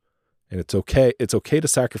thing. And it's okay. It's okay to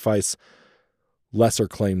sacrifice lesser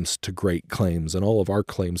claims to great claims. And all of our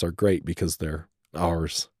claims are great because they're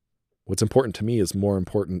ours. What's important to me is more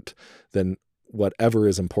important than whatever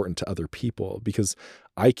is important to other people, because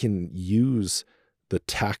I can use the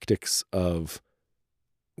tactics of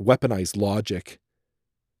weaponized logic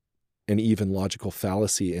and even logical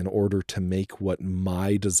fallacy in order to make what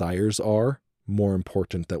my desires are more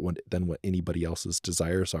important than what anybody else's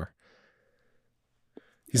desires are.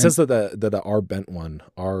 He says that our bent one,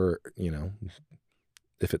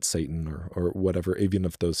 if it's Satan or whatever, even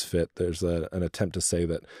if those fit, there's an attempt to say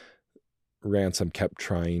that Ransom kept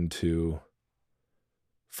trying to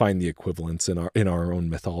find the equivalents in our own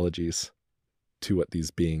mythologies. to what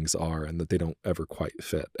these beings are, and that they don't ever quite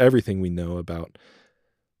fit. Everything we know about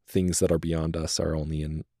things that are beyond us are only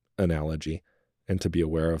an analogy, and to be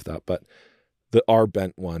aware of that. But our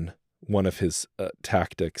bent one of his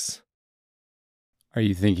tactics. Are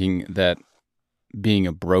you thinking that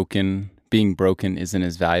being broken isn't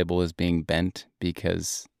as valuable as being bent,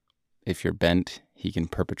 because if you're bent, he can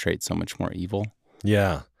perpetrate so much more evil?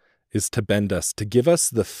 Yeah, is to bend us, to give us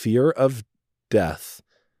the fear of death,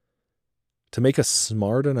 to make us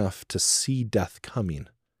smart enough to see death coming,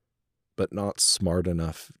 but not smart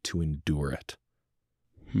enough to endure it.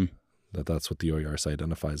 That's what the Oyars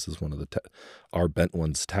identifies as one of our bent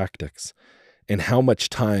one's tactics. And how much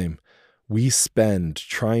time we spend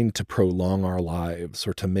trying to prolong our lives,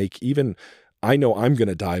 or to make even, I know I'm going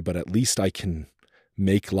to die, but at least I can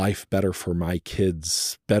make life better for my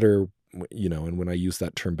kids, better, and when I use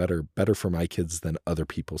that term better for my kids than other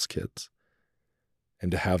people's kids.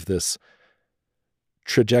 And to have this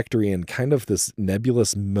trajectory and kind of this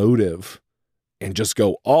nebulous motive, and just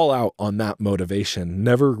go all out on that motivation,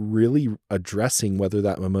 never really addressing whether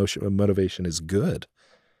that motivation is good.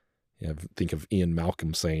 Think of Ian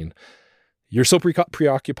Malcolm saying, you're so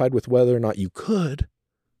preoccupied with whether or not you could,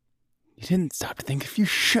 you didn't stop to think if you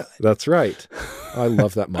should. That's right. I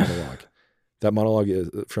love that monologue. That monologue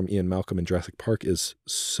from Ian Malcolm in Jurassic Park is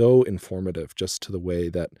so informative, just to the way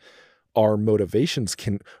that our motivations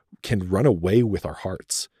can run away with our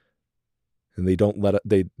hearts, and they don't let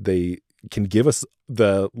it, they can give us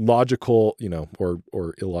the logical,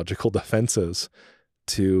 or illogical defenses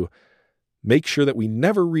to make sure that we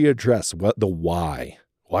never readdress the why.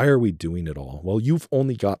 Why are we doing it all? Well, you've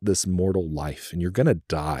only got this mortal life, and you're going to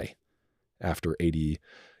die after 80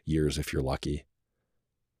 years if you're lucky.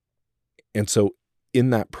 And so in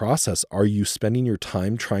that process, are you spending your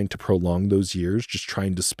time trying to prolong those years, just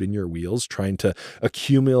trying to spin your wheels, trying to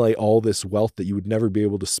accumulate all this wealth that you would never be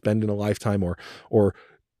able to spend in a lifetime? Or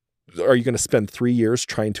are you going to spend 3 years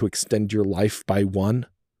trying to extend your life by 1?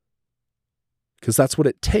 Because that's what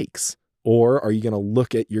it takes. Or are you going to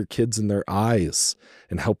look at your kids in their eyes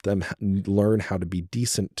and help them learn how to be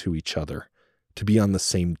decent to each other, to be on the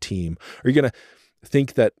same team? Are you going to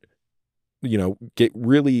think that, get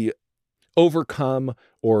really overcome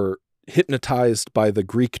or hypnotized by the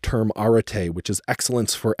Greek term arete, which is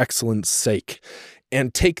excellence for excellence sake,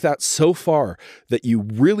 and take that so far that you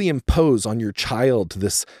really impose on your child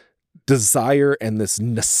this desire and this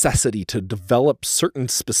necessity to develop certain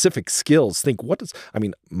specific skills? Think,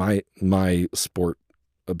 my sport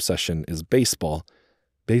obsession is baseball.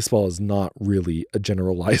 Baseball is not really a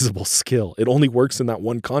generalizable skill. It only works in that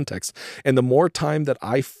one context. And the more time that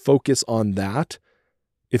I focus on that,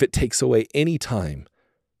 if it takes away any time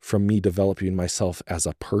from me developing myself as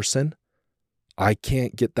a person, I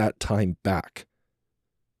can't get that time back.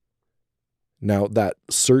 Now, that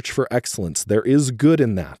search for excellence, there is good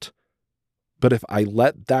in that. But if I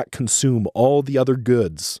let that consume all the other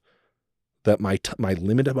goods that my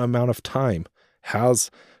limited amount of time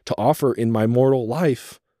has to offer in my mortal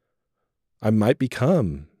life, I might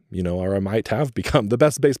become, or I might have become the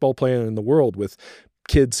best baseball player in the world with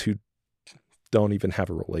kids who don't even have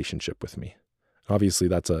a relationship with me. Obviously,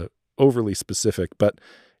 that's overly specific, but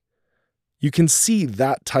you can see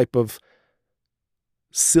that type of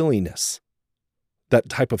silliness, that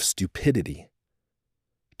type of stupidity,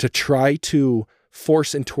 to try to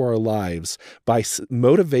force into our lives by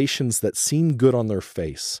motivations that seem good on their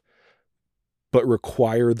face, but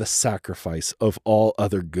require the sacrifice of all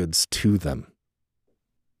other goods to them.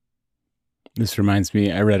 This reminds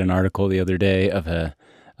me, I read an article the other day of a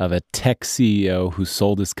tech CEO who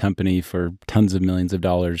sold his company for tons of millions of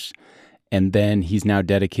dollars, and then he's now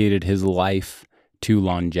dedicated his life to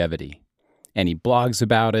longevity. And he blogs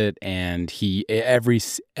about it, and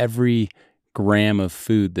every gram of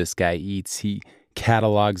food this guy eats, he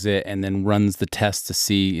catalogs it and then runs the test to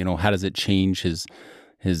see, how does it change his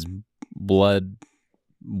blood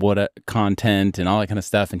content and all that kind of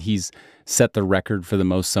stuff. And he's set the record for the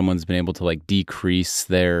most someone's been able to decrease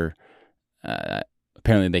their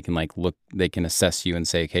apparently they can assess you and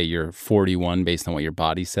say, okay, you're 41 based on what your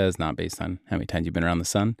body says, not based on how many times you've been around the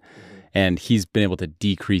sun. Mm-hmm. And he's been able to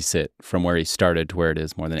decrease it from where he started to where it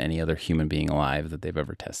is more than any other human being alive that they've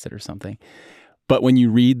ever tested or something. But when you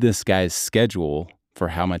read this guy's schedule for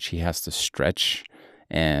how much he has to stretch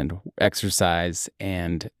and exercise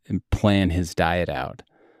and plan his diet out,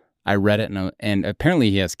 I read it and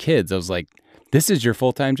apparently he has kids. I was like, this is your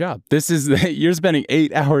full-time job. You're spending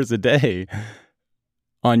 8 hours a day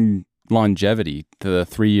on longevity to the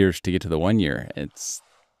 3 years to get to the 1 year.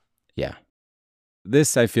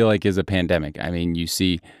 This, I feel like, is a pandemic. I mean, you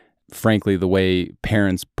see frankly, the way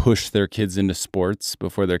parents push their kids into sports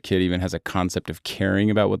before their kid even has a concept of caring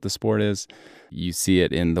about what the sport is. You see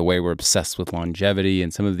it in the way we're obsessed with longevity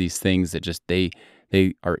and some of these things that just they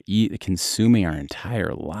are consuming our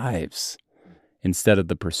entire lives instead of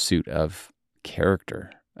the pursuit of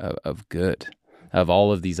character, of good, of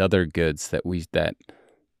all of these other goods that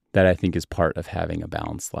I think is part of having a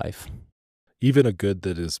balanced life. Even a good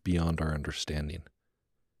that is beyond our understanding.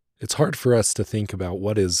 It's hard for us to think about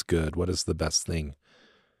what is good, what is the best thing.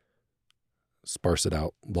 Sparse it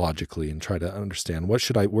out logically and try to understand where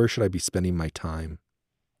should I be spending my time.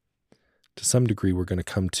 To some degree, we're going to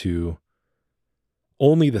come to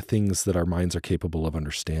only the things that our minds are capable of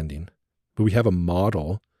understanding. But we have a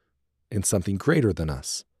model in something greater than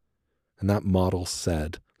us. And that model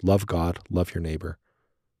said, love God, love your neighbor.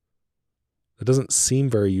 It doesn't seem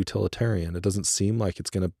very utilitarian. It doesn't seem like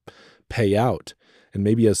it's going to pay out. And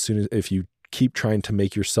maybe if you keep trying to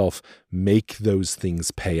make yourself make those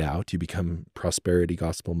things pay out, you become prosperity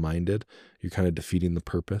gospel minded. You're kind of defeating the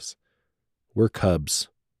purpose. We're cubs.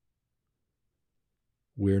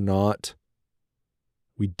 We don't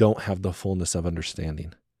have the fullness of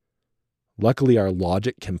understanding. Luckily, our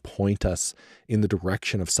logic can point us in the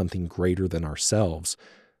direction of something greater than ourselves.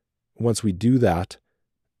 Once we do that,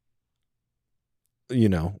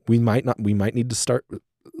 we might need to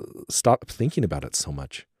stop thinking about it so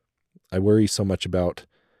much. I worry so much about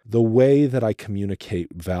the way that I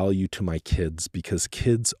communicate value to my kids, because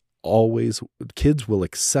kids will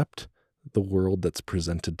accept the world that's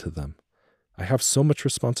presented to them. I have so much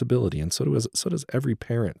responsibility, and so does every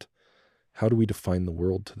parent. How do we define the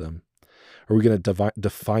world to them? Are we going to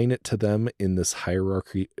define it to them in this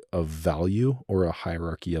hierarchy of value or a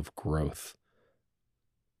hierarchy of growth?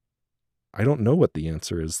 I don't know what the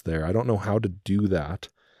answer is there. I don't know how to do that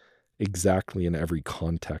exactly in every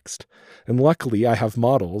context. And luckily, I have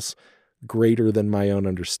models greater than my own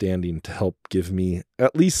understanding to help give me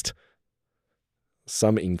at least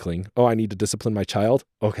some inkling. Oh, I need to discipline my child?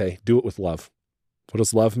 Okay, do it with love. What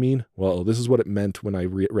does love mean? Well, this is what it meant when I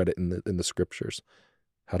read it in the scriptures.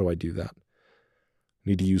 How do I do that? I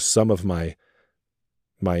need to use some of my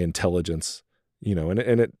intelligence, and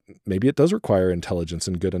it maybe it does require intelligence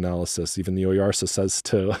and good analysis. Even the Oyarsa says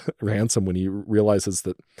to Ransom when he realizes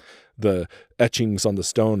that the etchings on the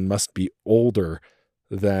stone must be older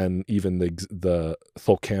than even the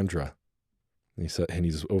Thulkandra. And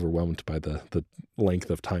he's overwhelmed by the length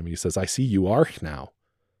of time. He says, I see you are now.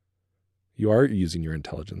 You are using your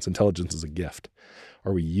intelligence. Intelligence is a gift.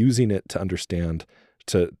 Are we using it to understand,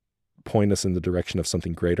 to point us in the direction of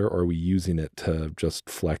something greater, or are we using it to just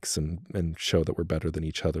flex and show that we're better than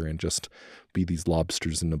each other and just be these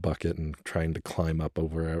lobsters in a bucket and trying to climb up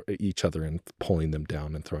over each other and pulling them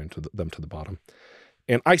down and throwing them to the bottom?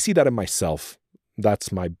 And I see that in myself.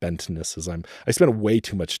 That's my bentness, I spend way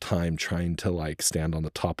too much time trying to stand on the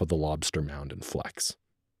top of the lobster mound and flex.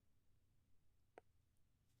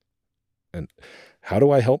 And how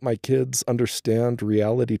do I help my kids understand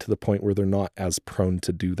reality to the point where they're not as prone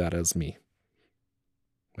to do that as me?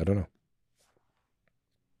 I don't know.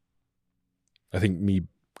 I think me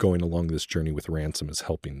going along this journey with Ransom is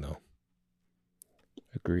helping, though.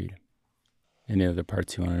 Agreed. Any other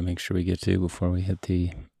parts you wanted to make sure we get to before we hit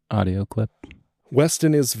the audio clip?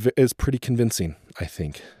 Weston is pretty convincing, I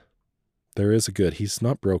think. There is a good. He's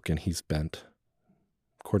not broken. He's bent.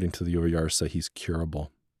 According to the Oyarsa, he's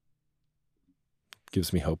curable.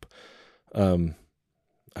 Gives me hope. I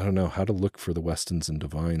don't know how to look for the Westons and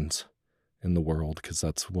Divines in the world, because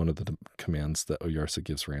that's one of the commands that Oyarsa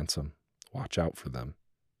gives Ransom. Watch out for them.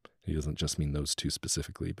 He doesn't just mean those two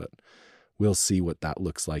specifically, but we'll see what that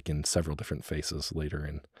looks like in several different faces later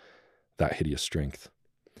in that hideous strength.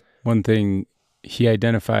 One thing, he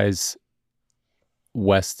identifies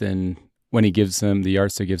Weston when the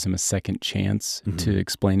Oyarsa gives him a second chance to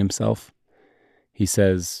explain himself. He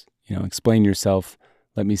says, explain yourself.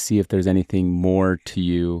 Let me see if there's anything more to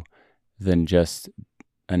you than just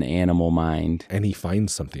an animal mind. And he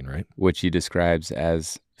finds something, right? Which he describes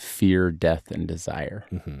as fear, death, and desire.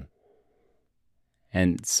 Mm-hmm.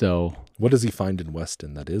 And so... what does he find in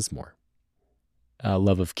Weston that is more?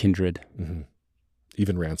 Love of kindred. Mm-hmm.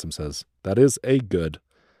 Even Ransom says, that is a good.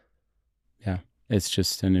 Yeah. It's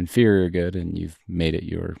just an inferior good, and you've made it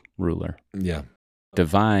your ruler. Yeah.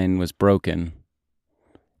 Divine was broken,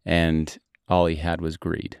 and all he had was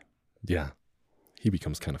greed. Yeah. He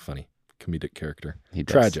becomes kind of funny. Comedic character. He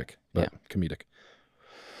does. Tragic, but comedic.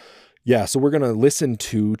 Yeah, so we're going to listen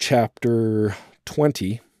to chapter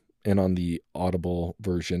 20, and on the Audible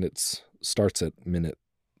version, it starts at minute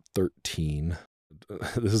 13.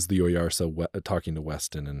 This is the Oyarsa talking to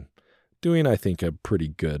Weston and doing, I think, a pretty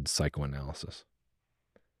good psychoanalysis.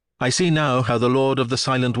 I see now how the Lord of the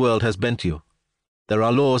silent world has bent you. There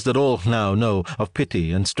are laws that all now know of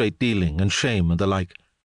pity and straight dealing and shame and the like,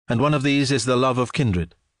 and one of these is the love of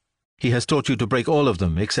kindred. He has taught you to break all of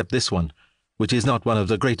them except this one, which is not one of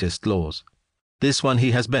the greatest laws. This one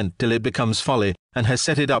he has bent till it becomes folly, and has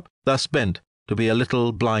set it up, thus bent, to be a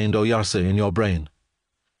little blind Oyarsa in your brain.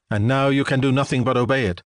 And now you can do nothing but obey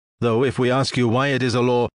it, though if we ask you why it is a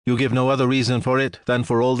law, you give no other reason for it than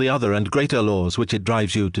for all the other and greater laws which it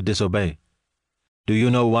drives you to disobey. Do you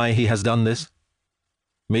know why he has done this?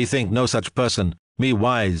 Me think no such person, me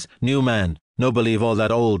wise, new man, no believe all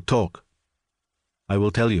that old talk. I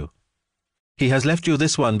will tell you. He has left you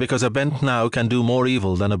this one because a bent now can do more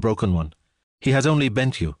evil than a broken one. He has only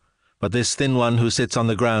bent you, but this thin one who sits on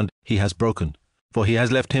the ground he has broken, for he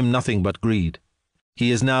has left him nothing but greed.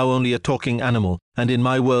 He is now only a talking animal, and in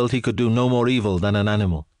my world he could do no more evil than an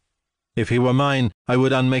animal. If he were mine, I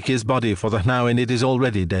would unmake his body, for that now in it is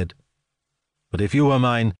already dead. But if you were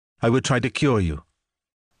mine, I would try to cure you.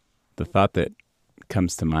 The thought that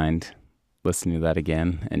comes to mind, listening to that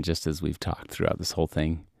again, and just as we've talked throughout this whole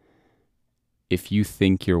thing, if you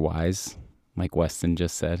think you're wise, like Weston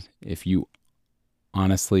just said, if you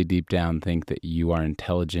honestly deep down think that you are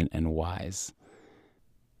intelligent and wise,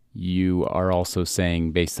 you are also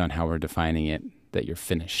saying, based on how we're defining it, that you're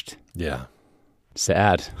finished. Yeah.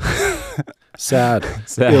 Sad. Sad.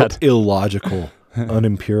 Sad. Illogical,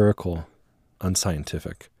 unempirical,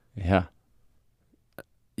 unscientific. Yeah.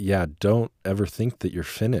 Yeah, don't ever think that you're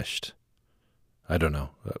finished. I don't know.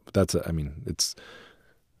 It's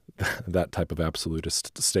that type of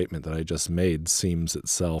absolutist statement that I just made seems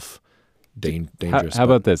itself dangerous. How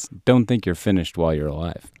about this? Don't think you're finished while you're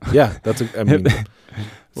alive. Yeah,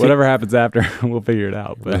 whatever happens after, we'll figure it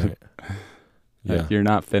out. But right. Yeah. If you're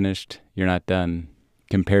not finished, you're not done.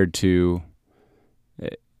 Compared to,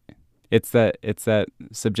 it's that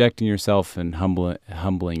subjecting yourself and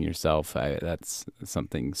humbling yourself. That's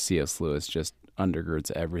something C.S. Lewis just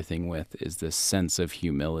undergirds everything with, is this sense of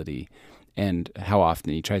humility, and how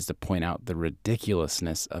often he tries to point out the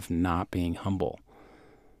ridiculousness of not being humble.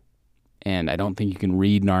 And I don't think you can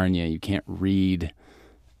read Narnia, you can't read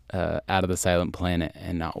Out of the Silent Planet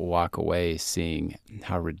and not walk away seeing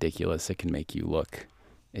how ridiculous it can make you look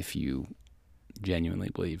if you genuinely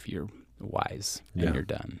believe you're wise and you're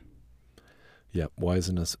done. Yeah,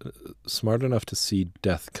 wiseness, smart enough to see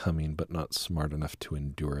death coming, but not smart enough to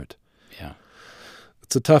endure it. Yeah.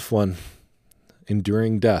 It's a tough one.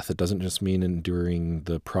 Enduring death, it doesn't just mean enduring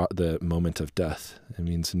the moment of death. It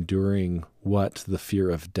means enduring what the fear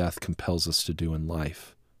of death compels us to do in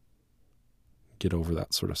life. Get over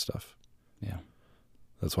that sort of stuff. Yeah.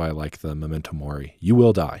 That's why I like the memento mori. You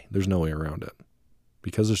will die. There's no way around it.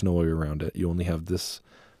 Because there's no way around it, you only have this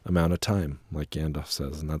amount of time, like Gandalf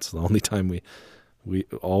says, and that's the only time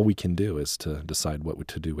all we can do is to decide what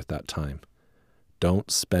to do with that time. Don't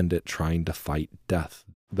spend it trying to fight death.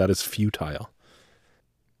 That is futile.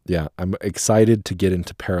 Yeah, I'm excited to get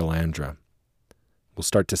into Perelandra. We'll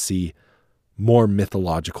start to see more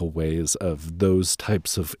mythological ways of those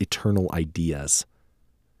types of eternal ideas.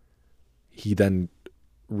 He then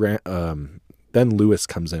Lewis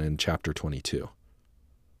comes in chapter 22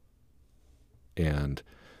 and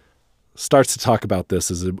starts to talk about this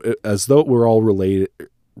as though it were all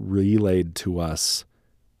relayed to us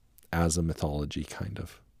as a mythology, kind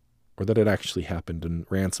of, or that it actually happened, and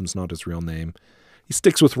Ransom's not his real name. He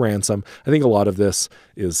sticks with Ransom. I think a lot of this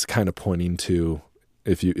is kind of pointing to,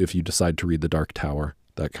 if you decide to read The Dark Tower,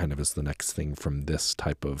 that kind of is the next thing from this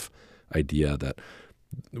type of idea, that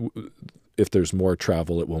if there's more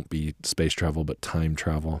travel, it won't be space travel, but time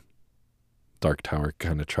travel. Dark Tower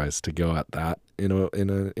kind of tries to go at that in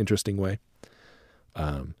an interesting way.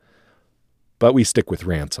 But we stick with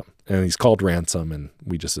Ransom, and he's called Ransom, and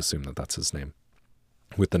we just assume that that's his name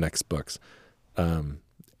with the next books.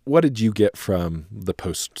 What did you get from the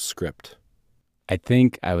postscript? I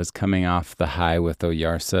think I was coming off the high with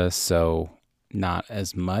Oyarsa, so not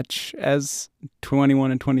as much as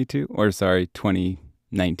 21 and 22,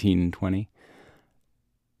 2019 and 20.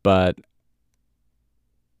 But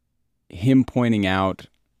him pointing out,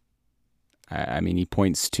 he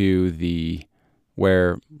points to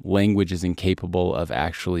where language is incapable of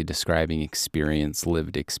actually describing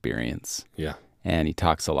lived experience. Yeah. And he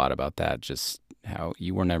talks a lot about that, just how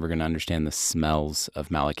you were never going to understand the smells of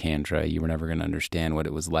Malacandra. You were never going to understand what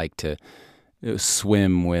it was like to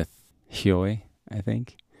swim with Hioi, I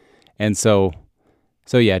think. And so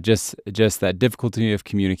yeah, just that difficulty of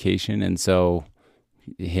communication. And so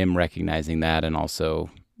him recognizing that, and also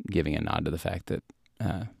giving a nod to the fact that,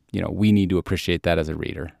 we need to appreciate that as a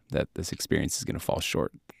reader, that this experience is going to fall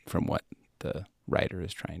short from what the writer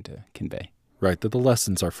is trying to convey. Right, that the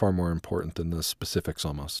lessons are far more important than the specifics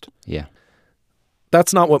almost. Yeah.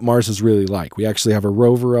 That's not what Mars is really like. We actually have a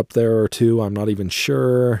rover up there or two. I'm not even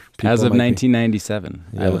sure. As of 1997.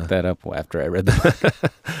 I looked that up after I read the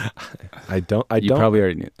book. You probably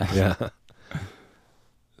already knew that. Yeah.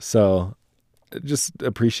 So just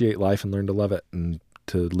appreciate life and learn to love it and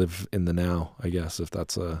to live in the now, I guess, if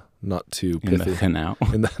that's not too pithy. In the now.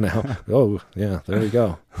 In the now. Oh, yeah, there you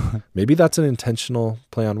go. Maybe that's an intentional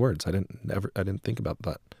play on words. I didn't think about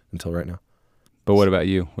that until right now. But what about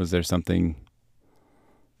you? Was there something...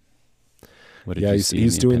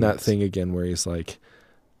 He's doing that thing again where he's like,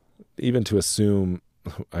 even to assume,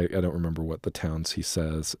 I don't remember what the towns he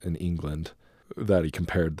says in England, that he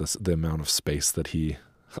compared the amount of space that he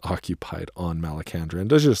occupied on Malacandra,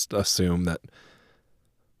 and to just assume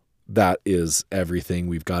that is everything.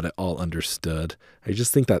 We've got it all understood. I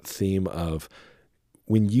just think that theme of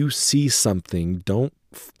when you see something, don't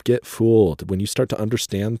get fooled. When you start to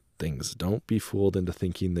understand things, don't be fooled into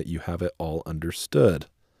thinking that you have it all understood.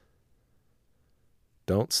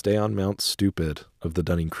 Don't stay on Mount Stupid of the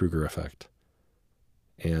Dunning-Kruger effect.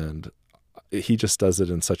 And he just does it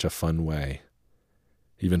in such a fun way.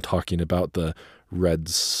 Even talking about the red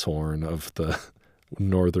sorn of the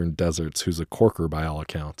northern deserts, who's a corker by all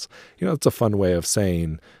accounts. It's a fun way of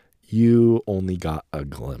saying you only got a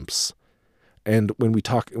glimpse. And when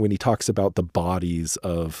he talks about the bodies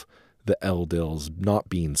of the Eldils not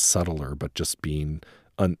being subtler, but just being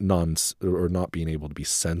not being able to be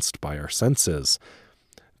sensed by our senses,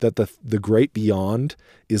 that the great beyond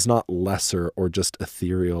is not lesser or just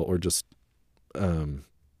ethereal or just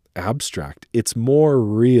abstract. It's more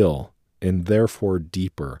real and therefore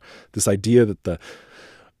deeper. This idea that the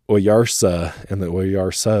Oyarsa and the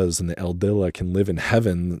Oyarsas and the Eldila can live in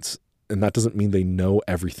heavens, and that doesn't mean they know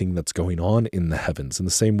everything that's going on in the heavens, in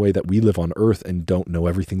the same way that we live on Earth and don't know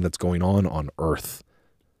everything that's going on Earth.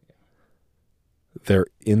 They're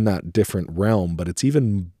in that different realm, but it's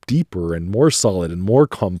even deeper and more solid and more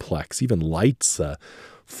complex. Even light's a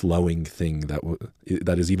flowing thing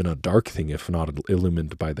that is even a dark thing, if not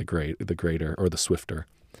illumined by the greater or the swifter.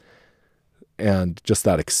 And just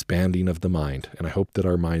that expanding of the mind. And I hope that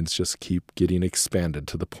our minds just keep getting expanded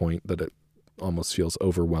to the point that it almost feels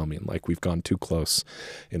overwhelming, like we've gone too close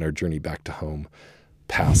in our journey back to home,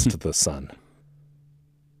 past the sun.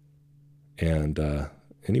 And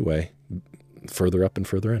anyway, further up and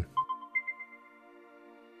further in.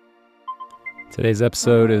 Today's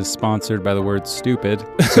episode is sponsored by the word stupid,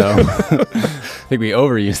 so I think we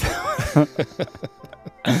overused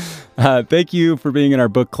that. Thank you for being in our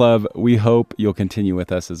book club. We hope you'll continue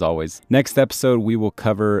with us as always. Next episode, we will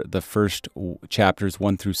cover the first chapters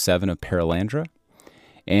 1 through 7 of Perelandra.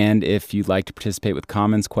 And if you'd like to participate with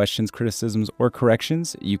comments, questions, criticisms, or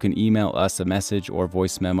corrections, you can email us a message or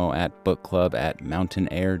voice memo at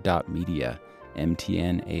bookclub@mountainair.media,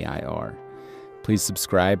 MTNAIR. Please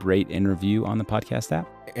subscribe, rate, and review on the podcast app.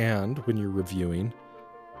 And when you're reviewing,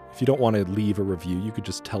 if you don't want to leave a review, you could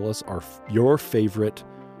just tell us your favorite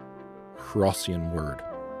Rossian word.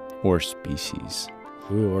 Or species.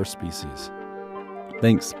 Ooh, or species.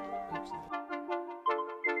 Thanks.